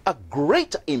impact, a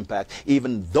great impact.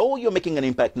 Even though you're making an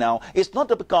impact now, it's not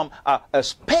to become a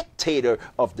spectator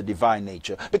of the divine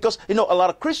nature. Because, you know, a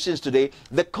lot of Christians today,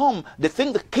 they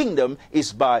think the kingdom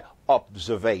is by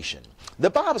observation. The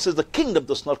Bible says the kingdom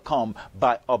does not come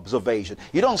by observation.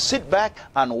 You don't sit back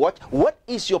and watch. What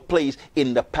is your place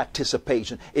in the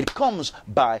participation? It comes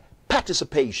by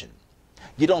participation.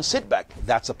 You don't sit back.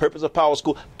 That's the purpose of Power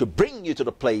School, to bring you to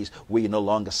the place where you're no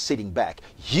longer sitting back.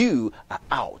 You are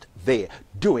out there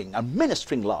doing and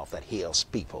ministering love that heals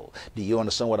people. Do you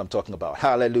understand what I'm talking about?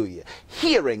 Hallelujah.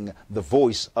 Hearing the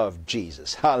voice of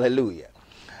Jesus. Hallelujah.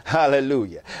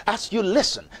 Hallelujah. As you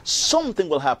listen, something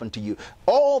will happen to you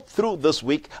all through this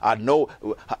week. I know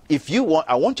if you want,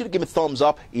 I want you to give me a thumbs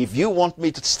up if you want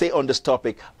me to stay on this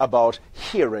topic about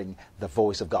hearing the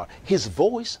voice of God. His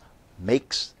voice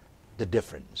makes the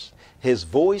difference. His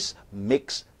voice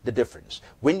makes the difference.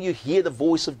 When you hear the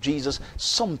voice of Jesus,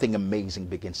 something amazing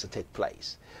begins to take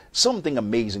place. Something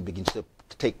amazing begins to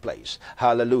take place.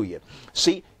 Hallelujah.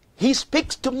 See, he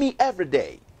speaks to me every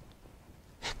day.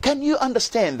 Can you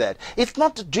understand that? It's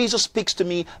not that Jesus speaks to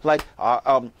me like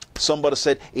somebody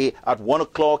said at 1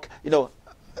 o'clock. You know,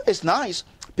 it's nice.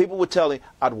 People would tell me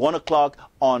at 1 o'clock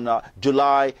on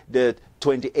July the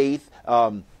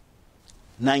 28th,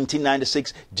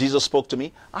 1996, Jesus spoke to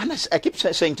me. And I keep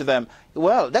saying to them,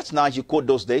 well, that's nice you quote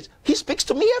those dates. He speaks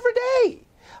to me every day.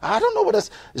 I don't know is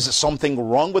there something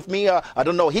wrong with me? I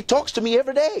don't know. He talks to me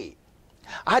every day.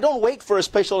 I don't wait for a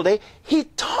special day. He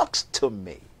talks to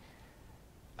me.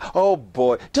 Oh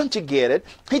boy, don't you get it?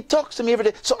 He talks to me every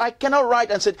day. So I cannot write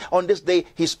and say, on this day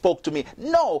he spoke to me.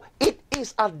 No, it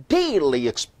is a daily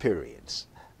experience.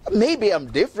 Maybe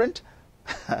I'm different.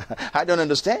 I don't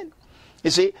understand.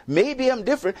 You see, maybe I'm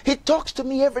different. He talks to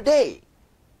me every day.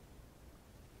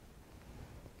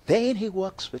 Then he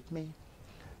walks with me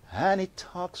and he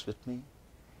talks with me.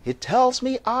 He tells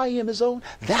me I am his own.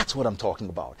 That's what I'm talking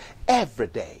about. Every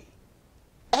day.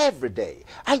 Every day.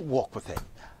 I walk with him.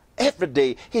 Every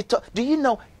day. Do you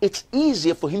know it's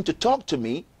easier for him to talk to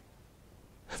me,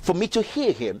 for me to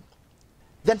hear him,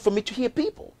 than for me to hear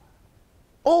people?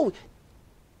 Oh,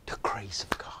 the grace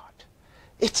of God.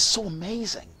 It's so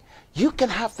amazing. You can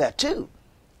have that too.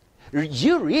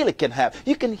 You really can have.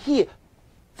 You can hear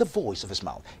the voice of his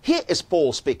mouth. Here is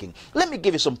Paul speaking. Let me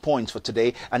give you some points for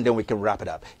today and then we can wrap it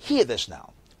up. Hear this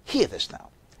now. Hear this now.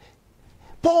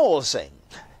 Paul is saying,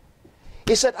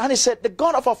 he said, the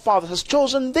God of our fathers has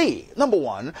chosen thee. Number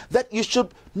one, that you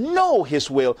should know his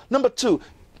will. Number two,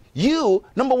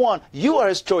 number one, you are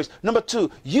his choice. Number two,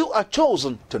 you are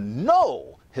chosen to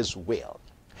know his will.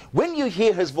 When you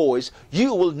hear his voice,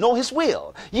 you will know his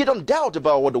will. You don't doubt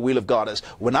about what the will of God is.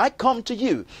 When I come to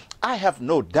you, I have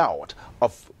no doubt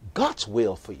of God's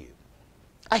will for you.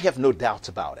 I have no doubts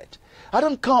about it. I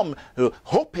don't come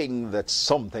hoping that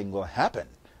something will happen.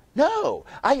 No,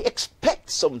 I expect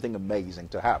something amazing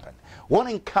to happen. One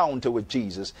encounter with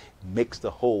Jesus makes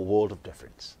the whole world of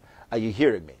difference. Are you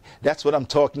hearing me? That's what I'm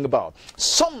talking about.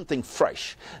 Something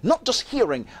fresh. Not just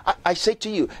hearing. I say to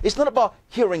you, it's not about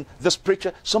hearing this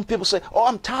preacher. Some people say, oh,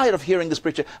 I'm tired of hearing this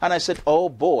preacher. And I said, oh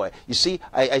boy, you see,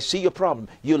 I see your problem.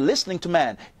 You're listening to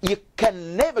man. You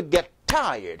can never get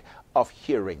tired of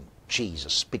hearing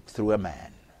Jesus speak through a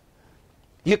man.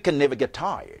 You can never get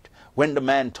tired. When the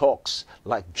man talks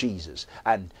like Jesus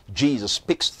and Jesus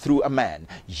speaks through a man,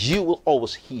 you will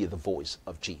always hear the voice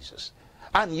of Jesus.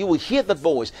 And you will hear that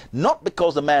voice, not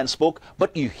because the man spoke,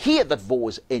 but you hear that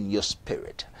voice in your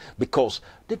spirit. Because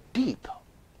the deep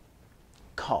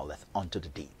calleth unto the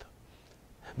deep.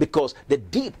 Because the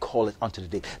deep calleth unto the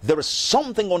deep. There is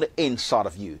something on the inside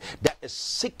of you that is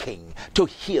seeking to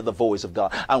hear the voice of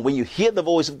God. And when you hear the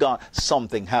voice of God,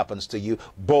 something happens to you.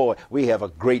 Boy, we have a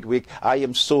great week. I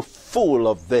am so full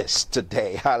of this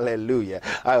today. Hallelujah.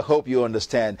 I hope you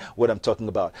understand what I'm talking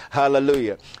about.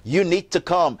 Hallelujah. You need to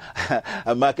come.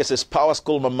 Marcus says, Power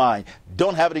School My Mind.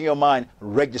 Don't have it in your mind.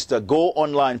 Register. Go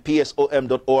online,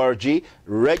 psom.org.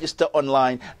 Register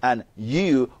online and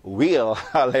you will,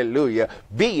 hallelujah,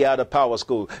 be at a Power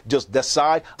School. Just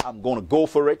decide, I'm going to go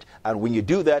for it. And when you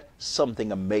do that,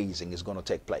 something amazing is going to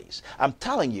take place. I'm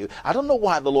telling you, I don't know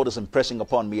why the Lord is impressing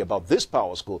upon me about this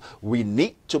Power School. We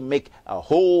need to make a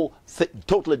whole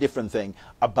totally different thing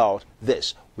about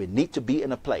this. We need to be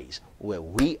in a place where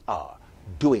we are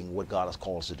doing what God has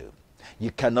called us to do.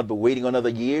 You cannot be waiting another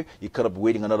year. You cannot be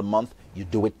waiting another month. You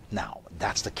do it now.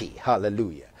 That's the key.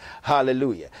 Hallelujah.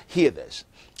 Hallelujah. Hear this.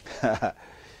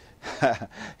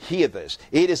 Hear this.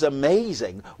 It is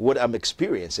amazing what I'm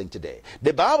experiencing today.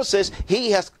 The Bible says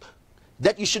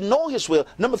that you should know his will.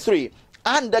 Number 3,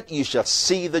 and that you shall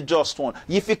see the just one.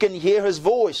 If you can hear his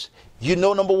voice, you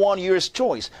know, number 1, you're his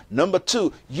choice. Number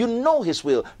 2, you know his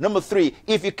will. Number 3,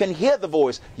 if you can hear the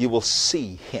voice, you will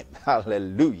see him.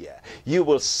 Hallelujah. You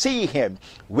will see him.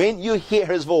 When you hear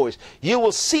his voice, you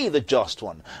will see the just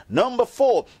one. Number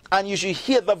 4, and you should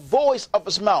hear the voice of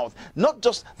his mouth. Not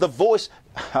just the voice.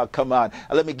 Oh, come on.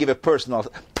 Let me give a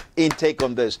personal intake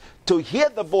on this. To hear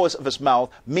the voice of his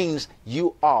mouth means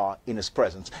you are in his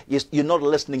presence. You're not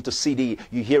listening to CD.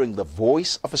 You're hearing the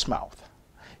voice of his mouth.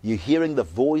 You're hearing the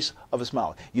voice of his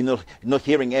mouth. You're not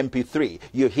hearing MP3.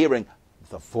 You're hearing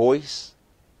the voice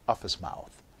of his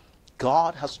mouth.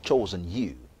 God has chosen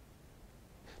you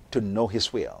to know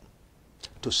his will,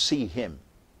 to see him.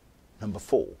 Number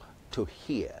 4, to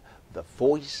hear the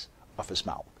voice of his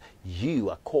mouth. You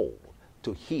are called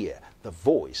to hear the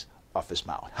voice of his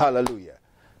mouth. Hallelujah.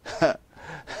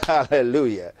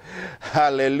 Hallelujah.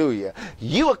 Hallelujah.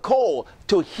 You are called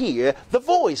to hear the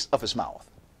voice of his mouth.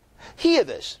 Hear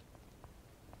this.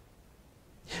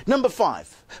 Number 5,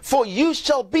 for you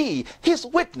shall be his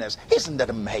witness. Isn't that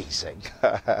amazing?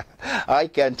 I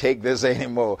can't take this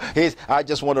anymore. I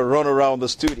just want to run around the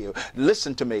studio.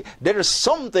 Listen to me. There is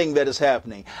something that is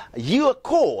happening. You are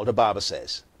called, the Bible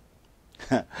says.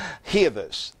 Hear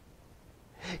this.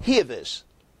 Hear this.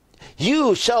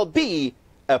 You shall be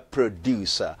a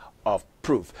producer of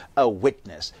proof, a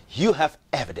witness. You have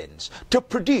evidence to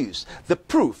produce the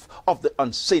proof of the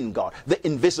unseen God, the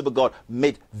invisible God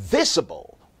made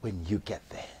visible when you get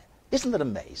there. Isn't that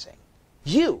amazing?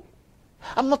 You.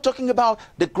 I'm not talking about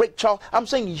the great child. I'm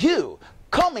saying you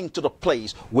coming to the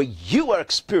place where you are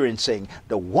experiencing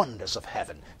the wonders of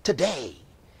heaven today.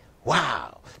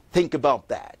 Wow. Think about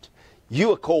that.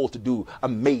 You are called to do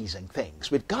amazing things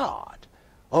with God.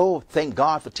 Oh, thank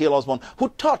God for T.L. Osborne, who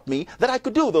taught me that I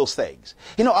could do those things.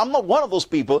 You know, I'm not one of those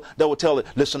people that will tell you,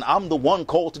 listen, I'm the one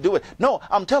called to do it. No,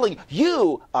 I'm telling you,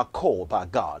 you are called by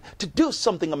God to do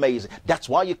something amazing. That's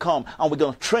why you come, and we're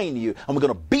going to train you, and we're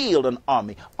going to build an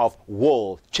army of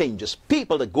world changers,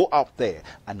 people that go out there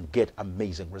and get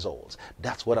amazing results.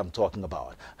 That's what I'm talking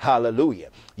about. Hallelujah.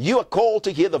 You are called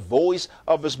to hear the voice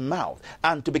of his mouth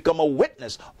and to become a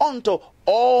witness unto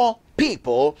all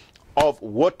people of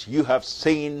what you have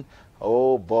seen.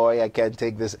 Oh boy, I can't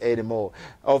take this anymore.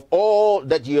 Of all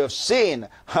that you have seen,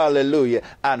 hallelujah,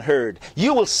 and heard.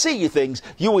 You will see things,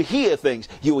 you will hear things,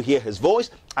 you will hear his voice,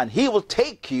 and he will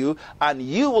take you, and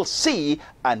you will see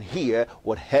and hear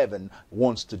what heaven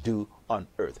wants to do on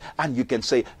earth. And you can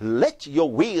say, let your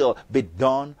will be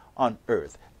done on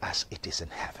earth as it is in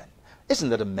heaven. Isn't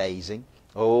that amazing?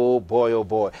 Oh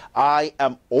boy, I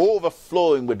am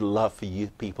overflowing with love for you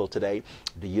people today.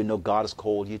 Do you know God has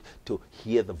called you to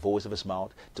hear the voice of his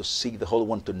mouth, to see the Holy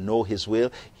One, to know his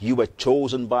will? You were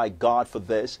chosen by God for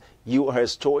this. You are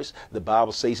his choice. The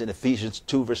Bible says in Ephesians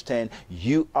 2 verse 10,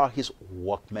 you are his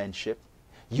workmanship.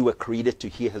 You were created to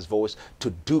hear his voice, to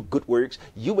do good works.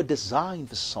 You were designed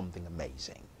for something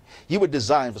amazing. You were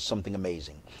designed for something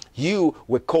amazing. You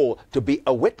were called to be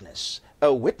a witness.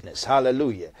 A witness.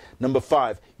 Hallelujah. Number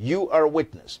 5, you are a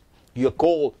witness. You're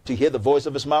called to hear the voice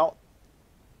of his mouth.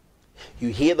 You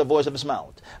hear the voice of his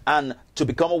mouth and to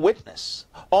become a witness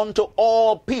unto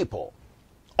all people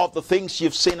of the things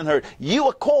you've seen and heard. You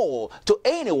are called to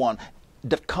anyone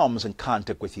that comes in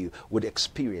contact with you would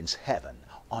experience heaven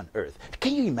on earth.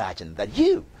 Can you imagine that?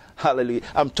 You, hallelujah,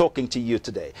 I'm talking to you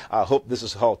today. I hope this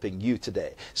is helping you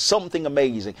today. Something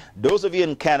amazing. Those of you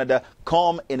in Canada,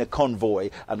 come in a convoy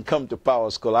and come to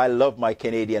Power School. I love my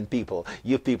Canadian people.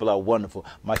 You people are wonderful.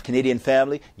 My Canadian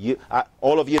family,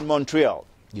 all of you in Montreal,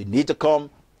 you need to come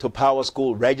to Power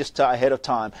School. Register ahead of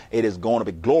time. It is going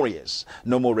to be glorious.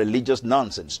 No more religious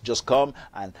nonsense. Just come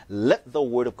and let the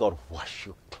word of God wash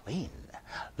you clean.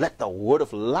 Let the word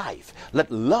of life,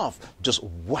 let love just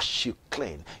wash you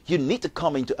clean. You need to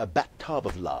come into a bathtub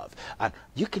of love, and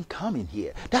you can come in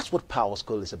here. That's what Power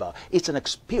School is about. It's an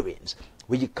experience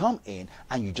where you come in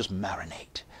and you just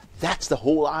marinate. That's the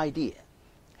whole idea.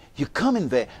 You come in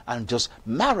there and just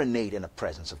marinate in the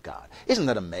presence of God. Isn't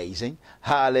that amazing?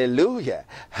 Hallelujah.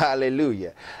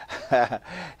 Hallelujah.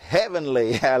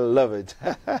 Heavenly. I love it.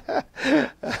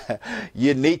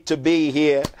 You need to be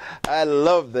here. I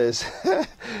love this.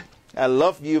 I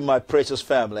love you, my precious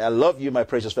family. I love you, my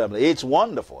precious family. It's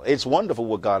wonderful. It's wonderful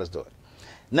what God is doing.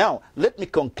 Now, let me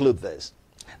conclude this.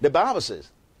 The Bible says,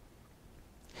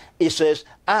 it says,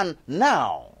 and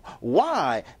now,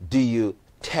 why do you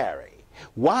tarry?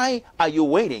 Why are you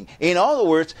waiting? In other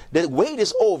words, the wait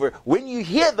is over. When you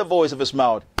hear the voice of his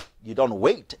mouth, you don't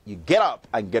wait. You get up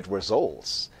and get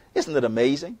results. Isn't it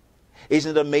amazing?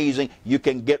 Isn't it amazing you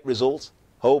can get results?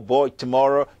 Oh boy,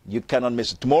 tomorrow you cannot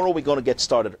miss it. Tomorrow we're going to get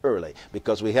started early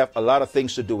because we have a lot of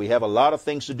things to do. We have a lot of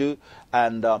things to do,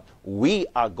 and we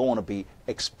are going to be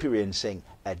experiencing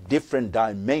a different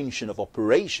dimension of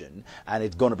operation, and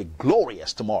it's going to be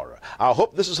glorious tomorrow. I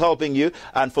hope this is helping you.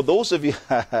 And for those of you,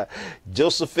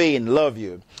 Josephine, love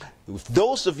you.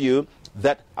 Those of you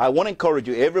that I want to encourage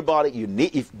you, everybody,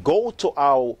 go to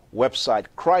our website,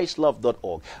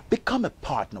 christlove.org. Become a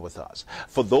partner with us.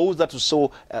 For those that sow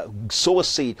a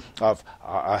seed of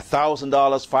 $1,000,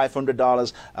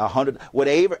 $500, $100,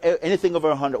 whatever, anything over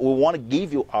 100, we want to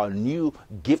give you our new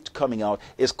gift coming out.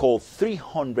 It's called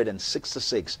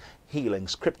 366 Healing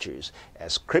Scriptures, a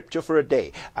scripture for a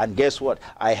day. And guess what?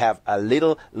 I have a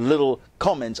little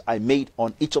comments I made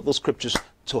on each of those scriptures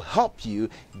to help you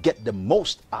get the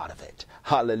most out of it.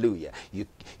 Hallelujah. You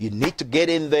need to get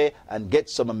in there and get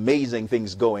some amazing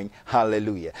things going.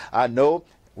 Hallelujah. I know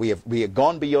we have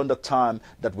gone beyond the time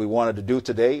that we wanted to do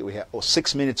today. We have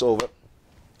 6 minutes over.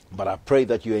 But I pray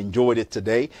that you enjoyed it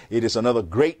today. It is another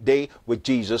great day with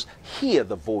Jesus. Hear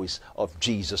the voice of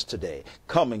Jesus today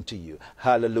coming to you.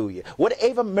 Hallelujah.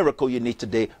 Whatever miracle you need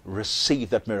today, receive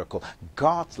that miracle.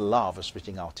 God's love is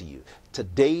reaching out to you.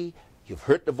 Today, you've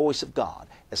heard the voice of God.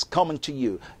 It's coming to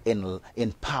you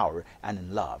in power and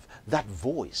in love. That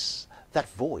voice,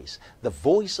 the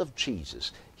voice of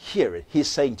Jesus, hear it. He's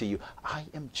saying to you, I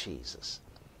am Jesus.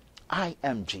 I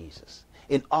am Jesus.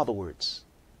 In other words,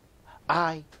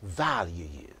 I value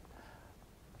you.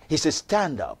 He said,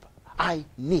 stand up. I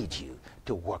need you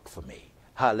to work for me.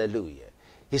 Hallelujah.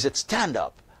 He said, stand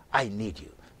up. I need you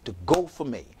to go for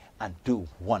me and do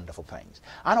wonderful things.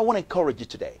 And I want to encourage you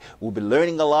today. We'll be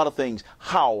learning a lot of things,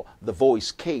 how the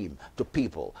voice came to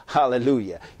people.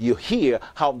 Hallelujah. You hear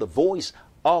how the voice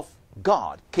of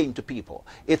God came to people.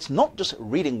 It's not just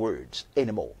reading words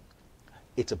anymore.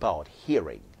 It's about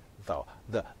hearing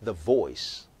the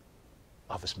voice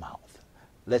of his mouth.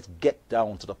 Let's get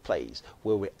down to the place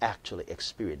where we actually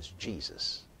experience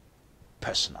Jesus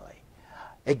personally.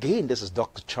 Again, this is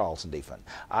Dr. Charles Ndifon.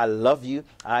 I love you.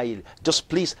 Just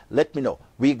please let me know.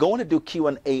 We're going to do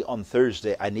Q&A on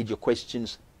Thursday. I need your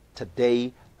questions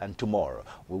today and tomorrow.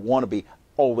 We want to be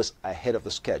always ahead of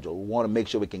the schedule. We want to make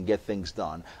sure we can get things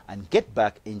done and get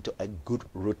back into a good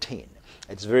routine.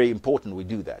 It's very important we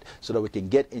do that so that we can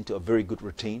get into a very good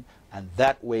routine, and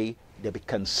that way there'll be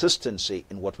consistency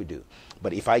in what we do.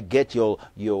 But if I get your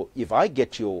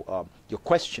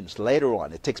questions later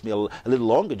on, it takes me a little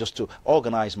longer just to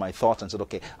organize my thoughts and say,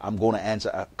 okay, I'm going to answer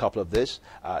a couple of this.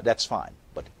 That's fine.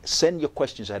 But send your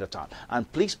questions ahead of time.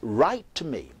 And please write to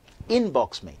me,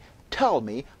 inbox me, tell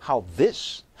me how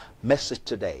this message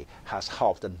today has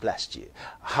helped and blessed you,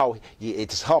 how it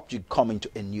has helped you come into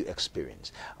a new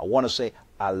experience. I want to say,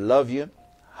 I love you.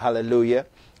 Hallelujah.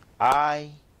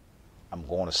 I'm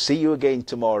going to see you again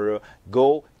tomorrow.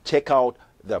 Go check out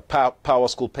the Power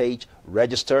School page,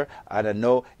 register, and I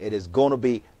know it is going to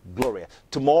be glorious.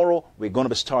 Tomorrow we're going to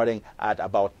be starting at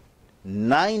about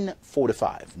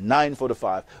 9:45.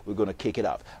 9:45 we're going to kick it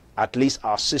off. At least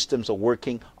our systems are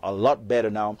working a lot better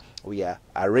now. We are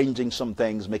arranging some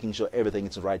things, making sure everything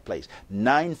is in the right place.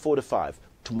 9:45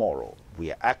 tomorrow.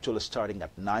 We are actually starting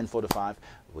at 9:45.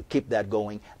 We keep that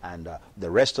going, and the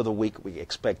rest of the week we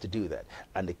expect to do that.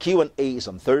 And the Q&A is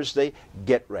on Thursday.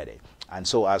 Get ready. And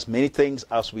so as many things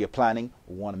as we are planning,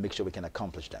 we want to make sure we can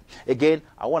accomplish them. Again,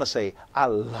 I want to say I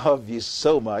love you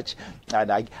so much.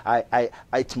 And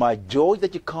it's my joy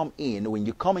that you come in. When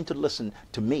you come in to listen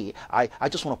to me, I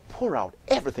just want to pour out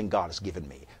everything God has given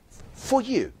me for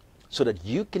you so that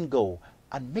you can go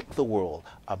and make the world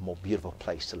a more beautiful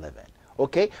place to live in.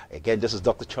 Okay? Again, this is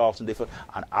Dr. Charles Ndifon,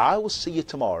 and I will see you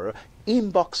tomorrow.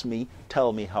 Inbox me.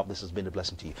 Tell me how this has been a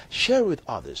blessing to you. Share with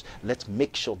others. Let's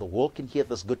make sure the world can hear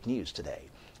this good news today.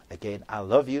 Again, I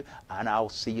love you, and I'll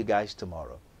see you guys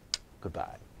tomorrow.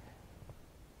 Goodbye.